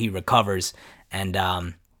 he recovers,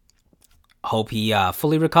 and hope he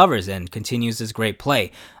fully recovers and continues his great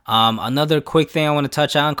play. Another quick thing I want to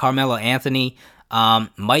touch on, Carmelo Anthony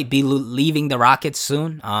might be leaving the Rockets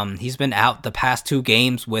soon. He's been out the past 2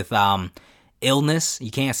 games with illness.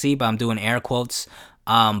 You can't see, but I'm doing air quotes.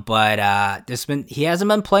 But he hasn't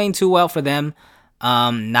been playing too well for them.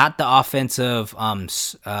 Not the offensive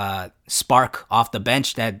spark off the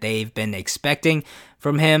bench that they've been expecting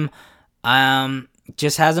from him.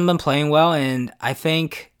 Just hasn't been playing well, and I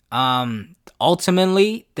think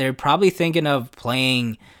ultimately they're probably thinking of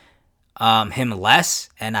playing him less,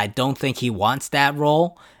 and I don't think he wants that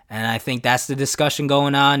role. And I think that's the discussion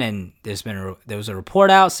going on. And there was a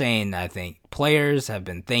report out saying I think players have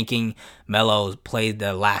been thinking Melo played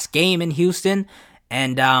the last game in Houston,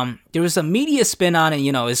 and there was a media spin on it.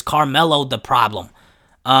 Is Carmelo the problem?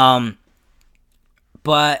 And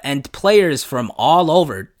players from all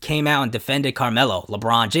over came out and defended Carmelo.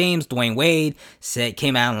 LeBron James, Dwayne Wade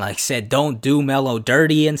came out and said don't do Melo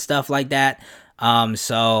dirty and stuff like that.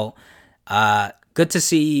 So good to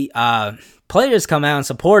see players come out and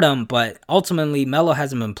support him, but ultimately Melo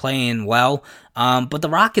hasn't been playing well. But the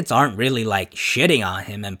Rockets aren't really shitting on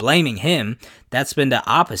him and blaming him. That's been the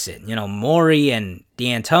opposite. Morey and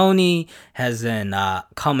D'Antoni has been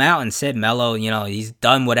come out and said Melo, he's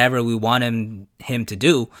done whatever we want him to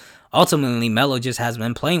do. Ultimately, Melo just hasn't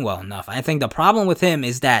been playing well enough. I think the problem with him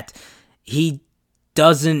is that he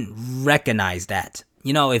doesn't recognize that.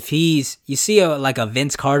 If you see a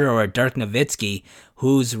Vince Carter or a Dirk Nowitzki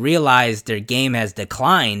who's realized their game has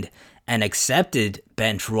declined and accepted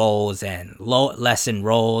bench roles and lesson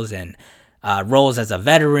roles and roles as a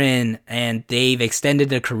veteran, and they've extended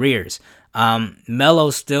their careers. Melo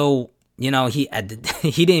still, he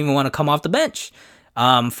didn't even want to come off the bench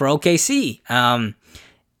for OKC.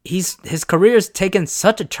 His career's taken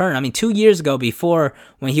such a turn. I mean, 2 years ago, before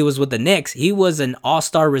when he was with the Knicks, he was an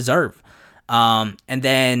all-star reserve. And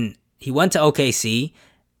then he went to OKC,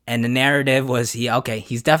 and the narrative was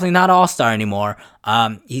he's definitely not all-star anymore.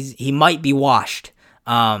 He might be washed.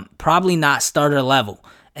 Probably not starter level.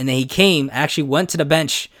 And then he actually went to the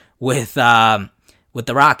bench with the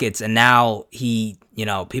Rockets, and now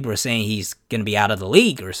people are saying he's going to be out of the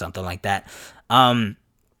league or something like that. And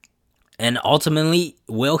ultimately,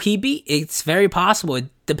 will he be? It's very possible.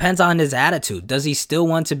 It depends on his attitude. Does he still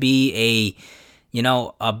want to be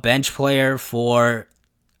a bench player for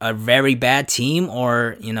a very bad team,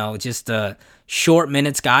 or, just a short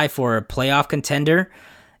minutes guy for a playoff contender?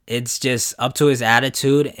 It's just up to his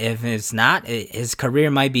attitude. If it's not, his career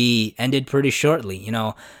might be ended pretty shortly.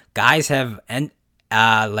 Guys have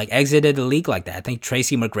exited the league like that. I think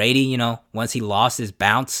Tracy McGrady, once he lost his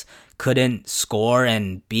bounce, couldn't score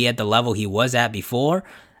and be at the level he was at before.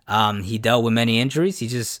 He dealt with many injuries. He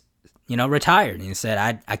just, retired, and he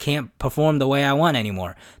said, I can't perform the way I want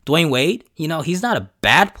anymore. Dwayne Wade, he's not a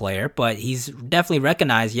bad player, but he's definitely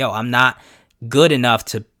recognized, I'm not good enough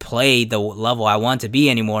to play the level I want to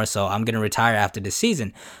be anymore, so I'm going to retire after this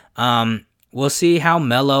season. We'll see how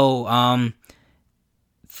Melo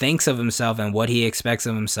thinks of himself and what he expects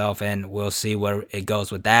of himself, and we'll see where it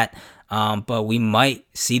goes with that. But we might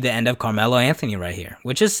see the end of Carmelo Anthony right here,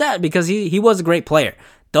 which is sad because he was a great player.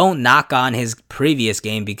 Don't knock on his previous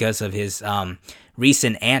game because of his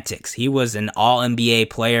recent antics. He was an all-NBA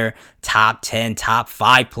player, top 10, top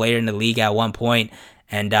 5 player in the league at one point,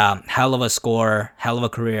 and hell of a scorer, hell of a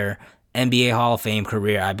career, NBA Hall of Fame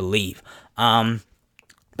career, I believe.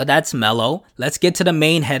 But that's Melo. Let's get to the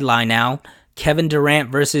main headline now. Kevin Durant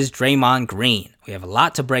versus Draymond Green. We have a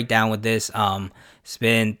lot to break down with this. It's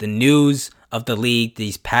been the news of the league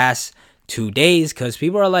these past 2 days because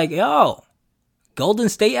people are like, yo, Golden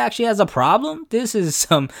State actually has a problem? This is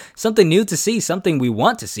something new to see, something we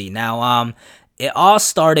want to see. Now, it all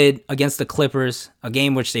started against the Clippers, a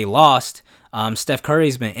game which they lost. Steph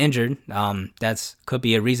Curry's been injured. That's could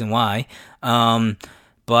be a reason why.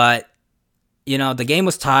 But the game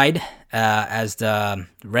was tied as the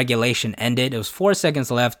regulation ended. It was 4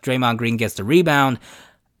 seconds left. Draymond Green gets the rebound.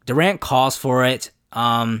 Durant calls for it,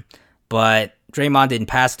 but Draymond didn't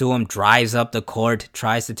pass to him, drives up the court,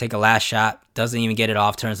 tries to take a last shot, doesn't even get it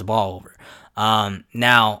off, turns the ball over.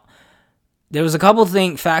 Now, there was a couple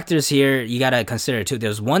factors here you got to consider too.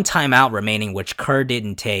 There's one timeout remaining, which Kerr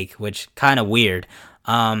didn't take, which kind of weird.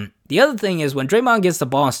 The other thing is when Draymond gets the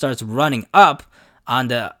ball and starts running up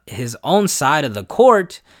on his own side of the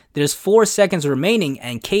court, there's 4 seconds remaining,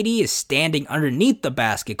 and KD is standing underneath the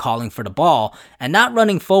basket calling for the ball and not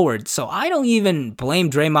running forward. So I don't even blame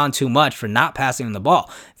Draymond too much for not passing him the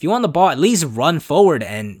ball. If you want the ball, at least run forward.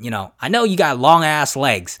 And, I know you got long-ass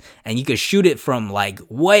legs, and you could shoot it from,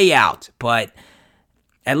 way out. But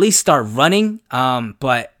at least start running.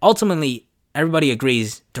 But ultimately, everybody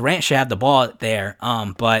agrees Durant should have the ball there.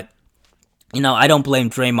 But, I don't blame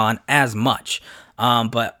Draymond as much.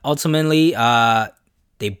 But ultimately,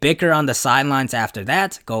 they bicker on the sidelines after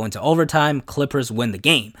that, go into overtime, Clippers win the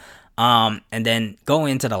game. And then go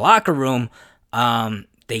into the locker room,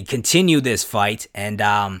 they continue this fight, and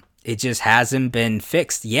it just hasn't been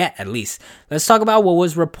fixed yet, at least. Let's talk about what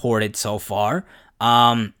was reported so far.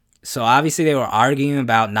 So obviously they were arguing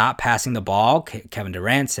about not passing the ball. Kevin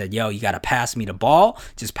Durant said, yo, you got to pass me the ball.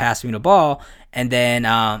 Just pass me the ball. And then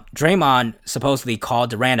Draymond supposedly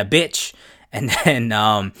called Durant a bitch. And then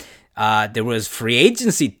there was free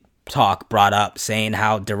agency talk brought up saying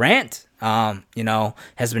how Durant,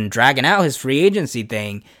 has been dragging out his free agency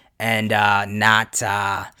thing and not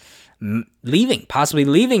possibly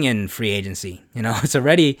leaving in free agency. It's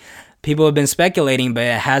already, people have been speculating, but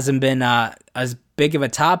it hasn't been as big of a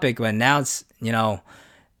topic. But now it's,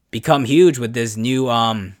 become huge with this new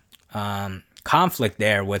conflict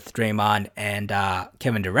there with Draymond and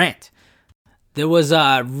Kevin Durant. There was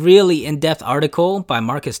a really in-depth article by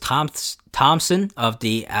Marcus Thompson of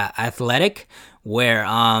The Athletic where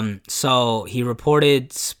so he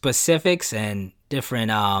reported specifics and different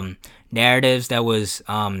narratives that was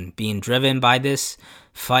being driven by this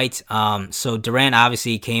fight. So Durant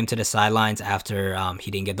obviously came to the sidelines after he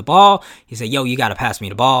didn't get the ball. He said, yo, you got to pass me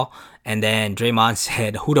the ball. And then Draymond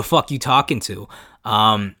said, who the fuck you talking to?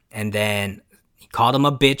 And then he called him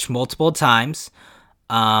a bitch multiple times.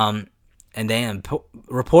 And then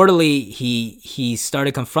reportedly he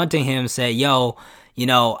started confronting him, said, yo,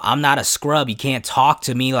 I'm not a scrub. You can't talk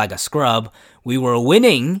to me like a scrub. We were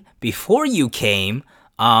winning before you came.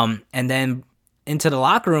 And then into the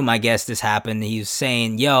locker room, I guess this happened. He was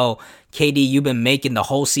saying, yo, KD, you've been making the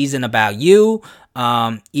whole season about you,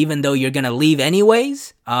 even though you're going to leave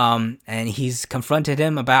anyways. And he's confronted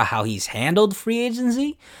him about how he's handled free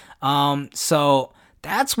agency. So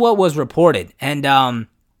that's what was reported. And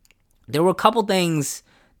there were a couple things.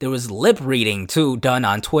 There was lip reading too done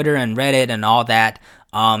on Twitter and Reddit and all that.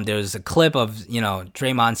 There was a clip of,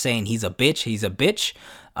 Draymond saying he's a bitch.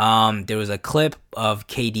 There was a clip of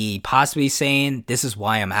KD possibly saying, this is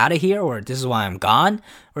why I'm out of here, or this is why I'm gone,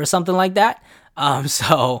 or something like that.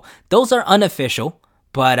 So those are unofficial,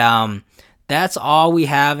 but that's all we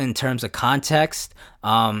have in terms of context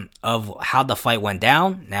of how the fight went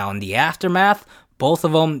down. Now, in the aftermath, both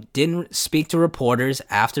of them didn't speak to reporters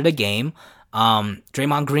after the game.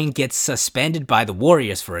 Draymond Green gets suspended by the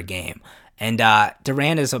Warriors for a game. And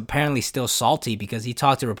Durant is apparently still salty because he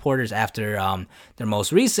talked to reporters after their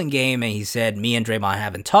most recent game, and he said, me and Draymond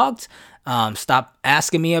haven't talked. Stop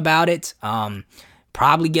asking me about it.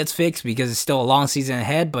 Probably gets fixed because it's still a long season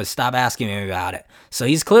ahead, but stop asking me about it. So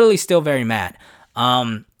he's clearly still very mad.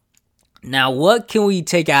 Now, what can we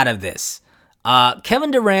take out of this?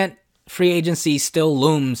 Kevin Durant, free agency still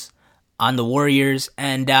looms on the Warriors,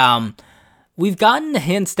 and we've gotten the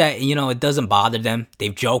hints that, it doesn't bother them.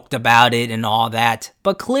 They've joked about it and all that,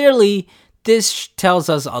 but clearly this tells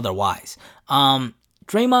us otherwise. Draymond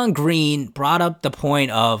Draymond Green brought up the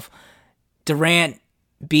point of Durant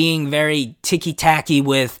being very ticky-tacky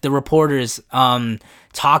with the reporters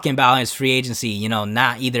talking about his free agency,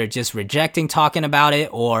 not either just rejecting talking about it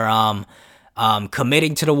or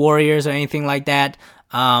committing to the Warriors or anything like that.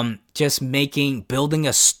 Just building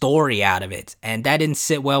a story out of it. And that didn't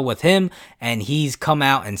sit well with him, and he's come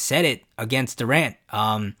out and said it against Durant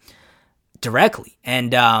directly.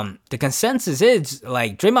 And the consensus is,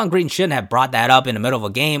 like, Draymond Green shouldn't have brought that up in the middle of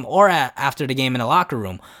a game or after the game in the locker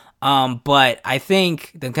room. But I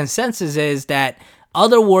think the consensus is that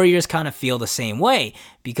other Warriors kind of feel the same way,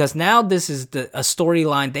 because now this is a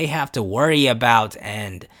storyline they have to worry about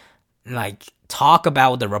and talk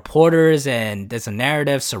about with the reporters, and there's a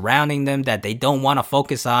narrative surrounding them that they don't want to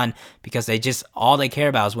focus on because all they care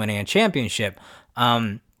about is winning a championship.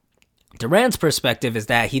 Durant's perspective is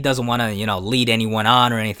that he doesn't want to, lead anyone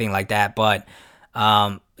on or anything like that, but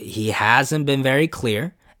he hasn't been very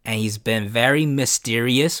clear. And he's been very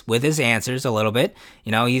mysterious with his answers a little bit.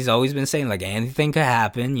 He's always been saying, anything could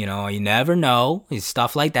happen. You never know.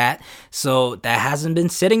 Stuff like that. So that hasn't been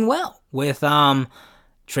sitting well with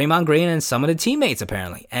Draymond Green and some of the teammates,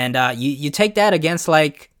 apparently. And you take that against,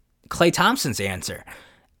 Klay Thompson's answer.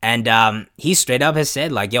 And he straight up has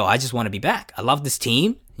said, yo, I just want to be back. I love this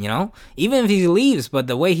team, even if he leaves. But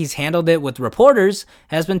the way he's handled it with reporters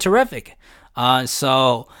has been terrific.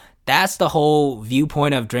 So that's the whole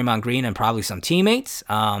viewpoint of Draymond Green and probably some teammates.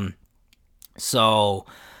 So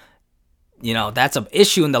that's an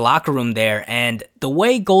issue in the locker room there. And the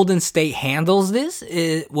way Golden State handles this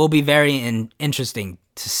will be very interesting,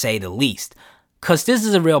 to say the least. Because this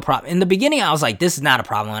is a real problem. In the beginning, I was like, this is not a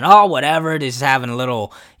problem at all. Whatever. They're just having a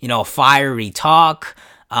little, fiery talk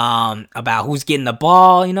about who's getting the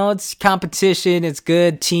ball. It's competition. It's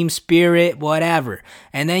good. Team spirit, whatever.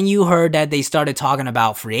 And then you heard that they started talking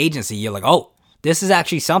about free agency. You're like, oh, this is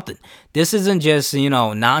actually something. This isn't just,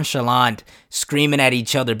 nonchalant screaming at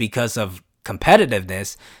each other because of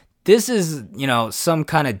competitiveness. This is, some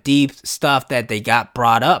kind of deep stuff that they got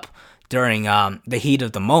brought up during the heat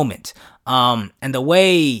of the moment. And the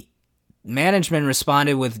way management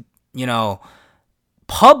responded with,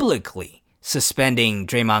 publicly suspending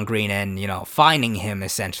Draymond Green and, fining him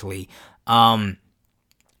essentially, kind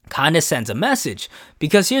of sends a message.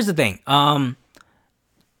 Because here's the thing.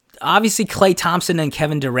 Obviously, Klay Thompson and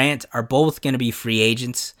Kevin Durant are both going to be free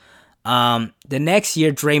agents. The next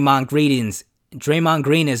year, Draymond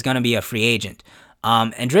Green is going to be a free agent.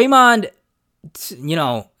 And Draymond,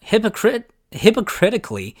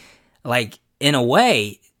 hypocritically, in a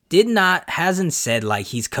way, hasn't said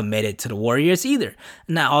he's committed to the Warriors either.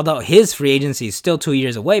 Now, although his free agency is still 2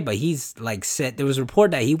 years away, but he's said, there was a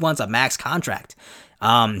report that he wants a max contract.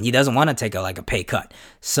 He doesn't want to take a pay cut.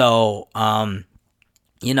 So, I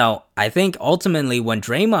think ultimately when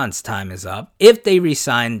Draymond's time is up, if they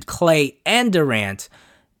re-sign Klay and Durant,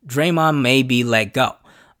 Draymond may be let go.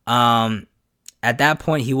 At that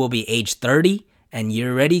point, he will be age 30, and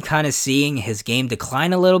you're already kind of seeing his game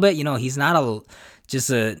decline a little bit. He's not just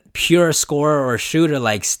a pure scorer or shooter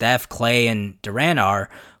like Steph, Klay, and Durant are,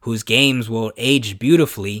 whose games will age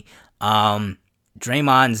beautifully.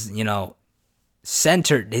 Draymond's,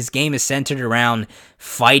 his game is centered around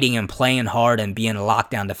fighting and playing hard and being a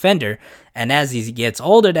lockdown defender. And as he gets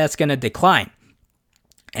older, that's going to decline.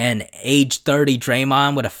 And age 30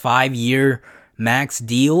 Draymond with a 5-year max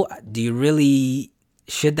deal,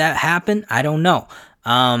 should that happen? I don't know.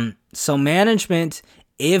 So management,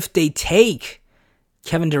 if they take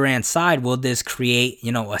Kevin Durant's side, will this create,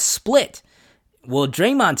 a split? Will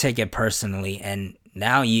Draymond take it personally? And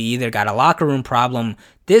now you either got a locker room problem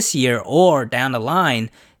this year, or down the line,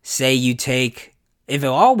 say you take, if it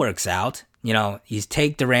all works out, you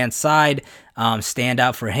take Durant's side, stand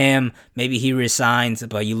out for him. Maybe he resigns,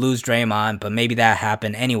 but you lose Draymond, but maybe that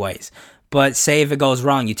happened anyways. But say if it goes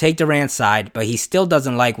wrong, you take Durant's side, but he still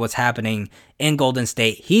doesn't like what's happening in Golden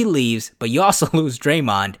State. He leaves, but you also lose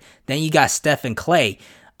Draymond. Then you got Steph and Klay.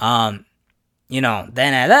 Then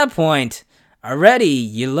at that point, already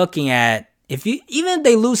you're looking at, even if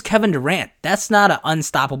they lose Kevin Durant, that's not an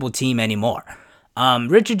unstoppable team anymore.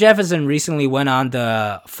 Richard Jefferson recently went on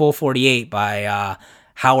the Full 48 by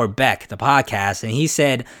Howard Beck, the podcast, and he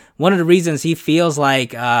said one of the reasons he feels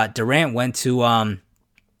like Durant went to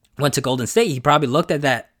Golden State, he probably looked at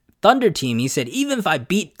that Thunder team. He said, even if I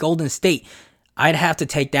beat Golden State, I'd have to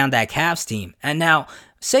take down that Cavs team. And now,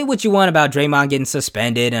 say what you want about Draymond getting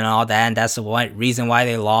suspended and all that, and that's the reason why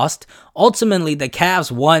they lost. Ultimately, the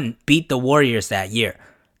Cavs beat the Warriors that year.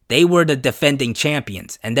 They were the defending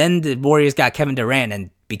champions. And then the Warriors got Kevin Durant and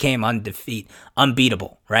became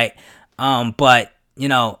unbeatable, right? But,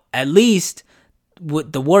 at least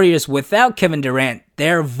with the Warriors without Kevin Durant,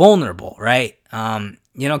 they're vulnerable, right? Kevin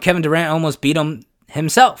Durant almost beat him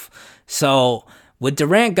himself. So with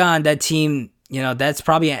Durant gone, that team, that's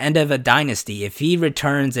probably an end of a dynasty. If he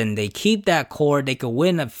returns and they keep that core, they could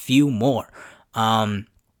win a few more.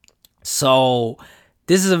 So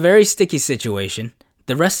this is a very sticky situation.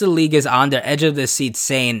 The rest of the league is on the edge of their seat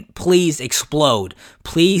saying, please explode.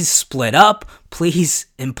 Please split up. Please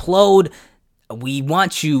implode. We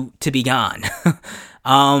want you to be gone.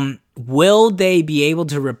 Will they be able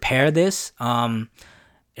to repair this? You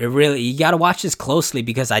got to watch this closely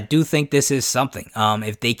because I do think this is something.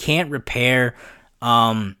 If they can't repair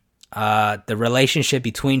the relationship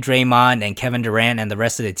between Draymond and Kevin Durant and the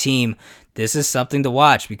rest of the team, this is something to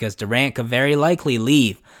watch because Durant could very likely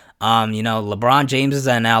leave. LeBron James is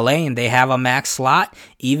in LA and they have a max slot.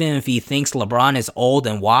 Even if he thinks LeBron is old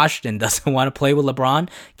and washed and doesn't want to play with LeBron,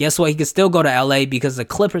 guess what? He could still go to LA because the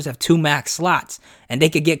Clippers have 2 max slots and they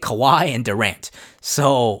could get Kawhi and Durant.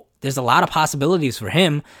 So there's a lot of possibilities for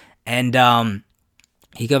him. And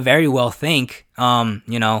he could very well think,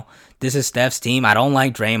 this is Steph's team. I don't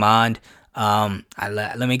like Draymond.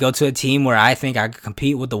 Let me go to a team where I think I could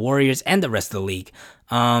compete with the Warriors and the rest of the league.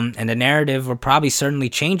 And the narrative will probably certainly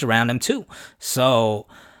change around him too. So,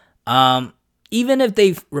 even if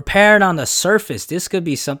they've repaired on the surface, this could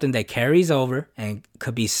be something that carries over and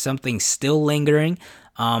could be something still lingering,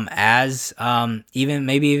 as even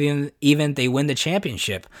they win the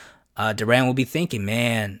championship. Durant will be thinking,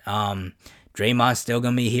 man, Draymond's still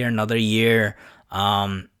gonna be here another year.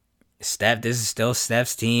 Steph, this is still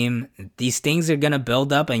Steph's team. These things are gonna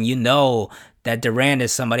build up, and that Durant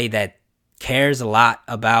is somebody that cares a lot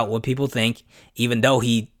about what people think, even though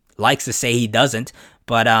he likes to say he doesn't.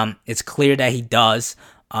 But it's clear that he does.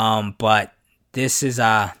 But this is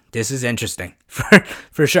interesting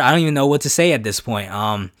for sure. I don't even know what to say at this point.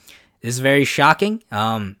 This is very shocking.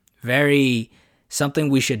 Very something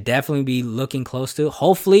we should definitely be looking close to.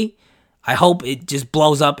 Hopefully, I hope it just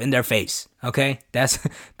blows up in their face. Okay,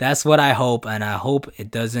 that's what I hope, and I hope it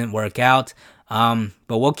doesn't work out.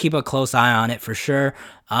 But we'll keep a close eye on it for sure.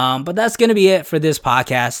 But that's gonna be it for this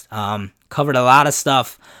podcast. Covered a lot of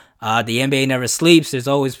stuff. The NBA never sleeps. There's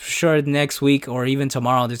always for sure next week or even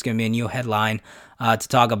tomorrow there's gonna be a new headline to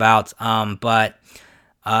talk about. But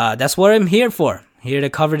that's what I'm here for. Here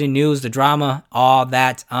to cover the news, the drama, all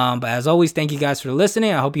that. But as always, thank you guys for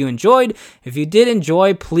listening. I hope you enjoyed. If you did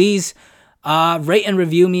enjoy, please rate and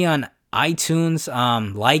review me on iTunes,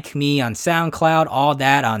 like me on SoundCloud, all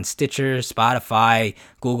that on Stitcher, Spotify,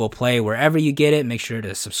 Google Play, wherever you get it. Make sure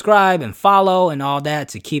to subscribe and follow and all that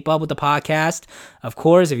to keep up with the podcast. Of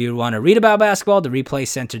course, if you want to read about basketball,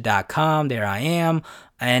 thereplaycenter.com, there I am.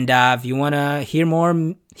 And if you want to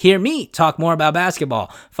hear me talk more about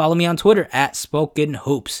basketball, follow me on Twitter at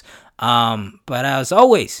SpokenHoops. But as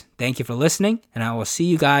always, thank you for listening, and I will see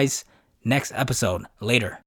you guys next episode. Later.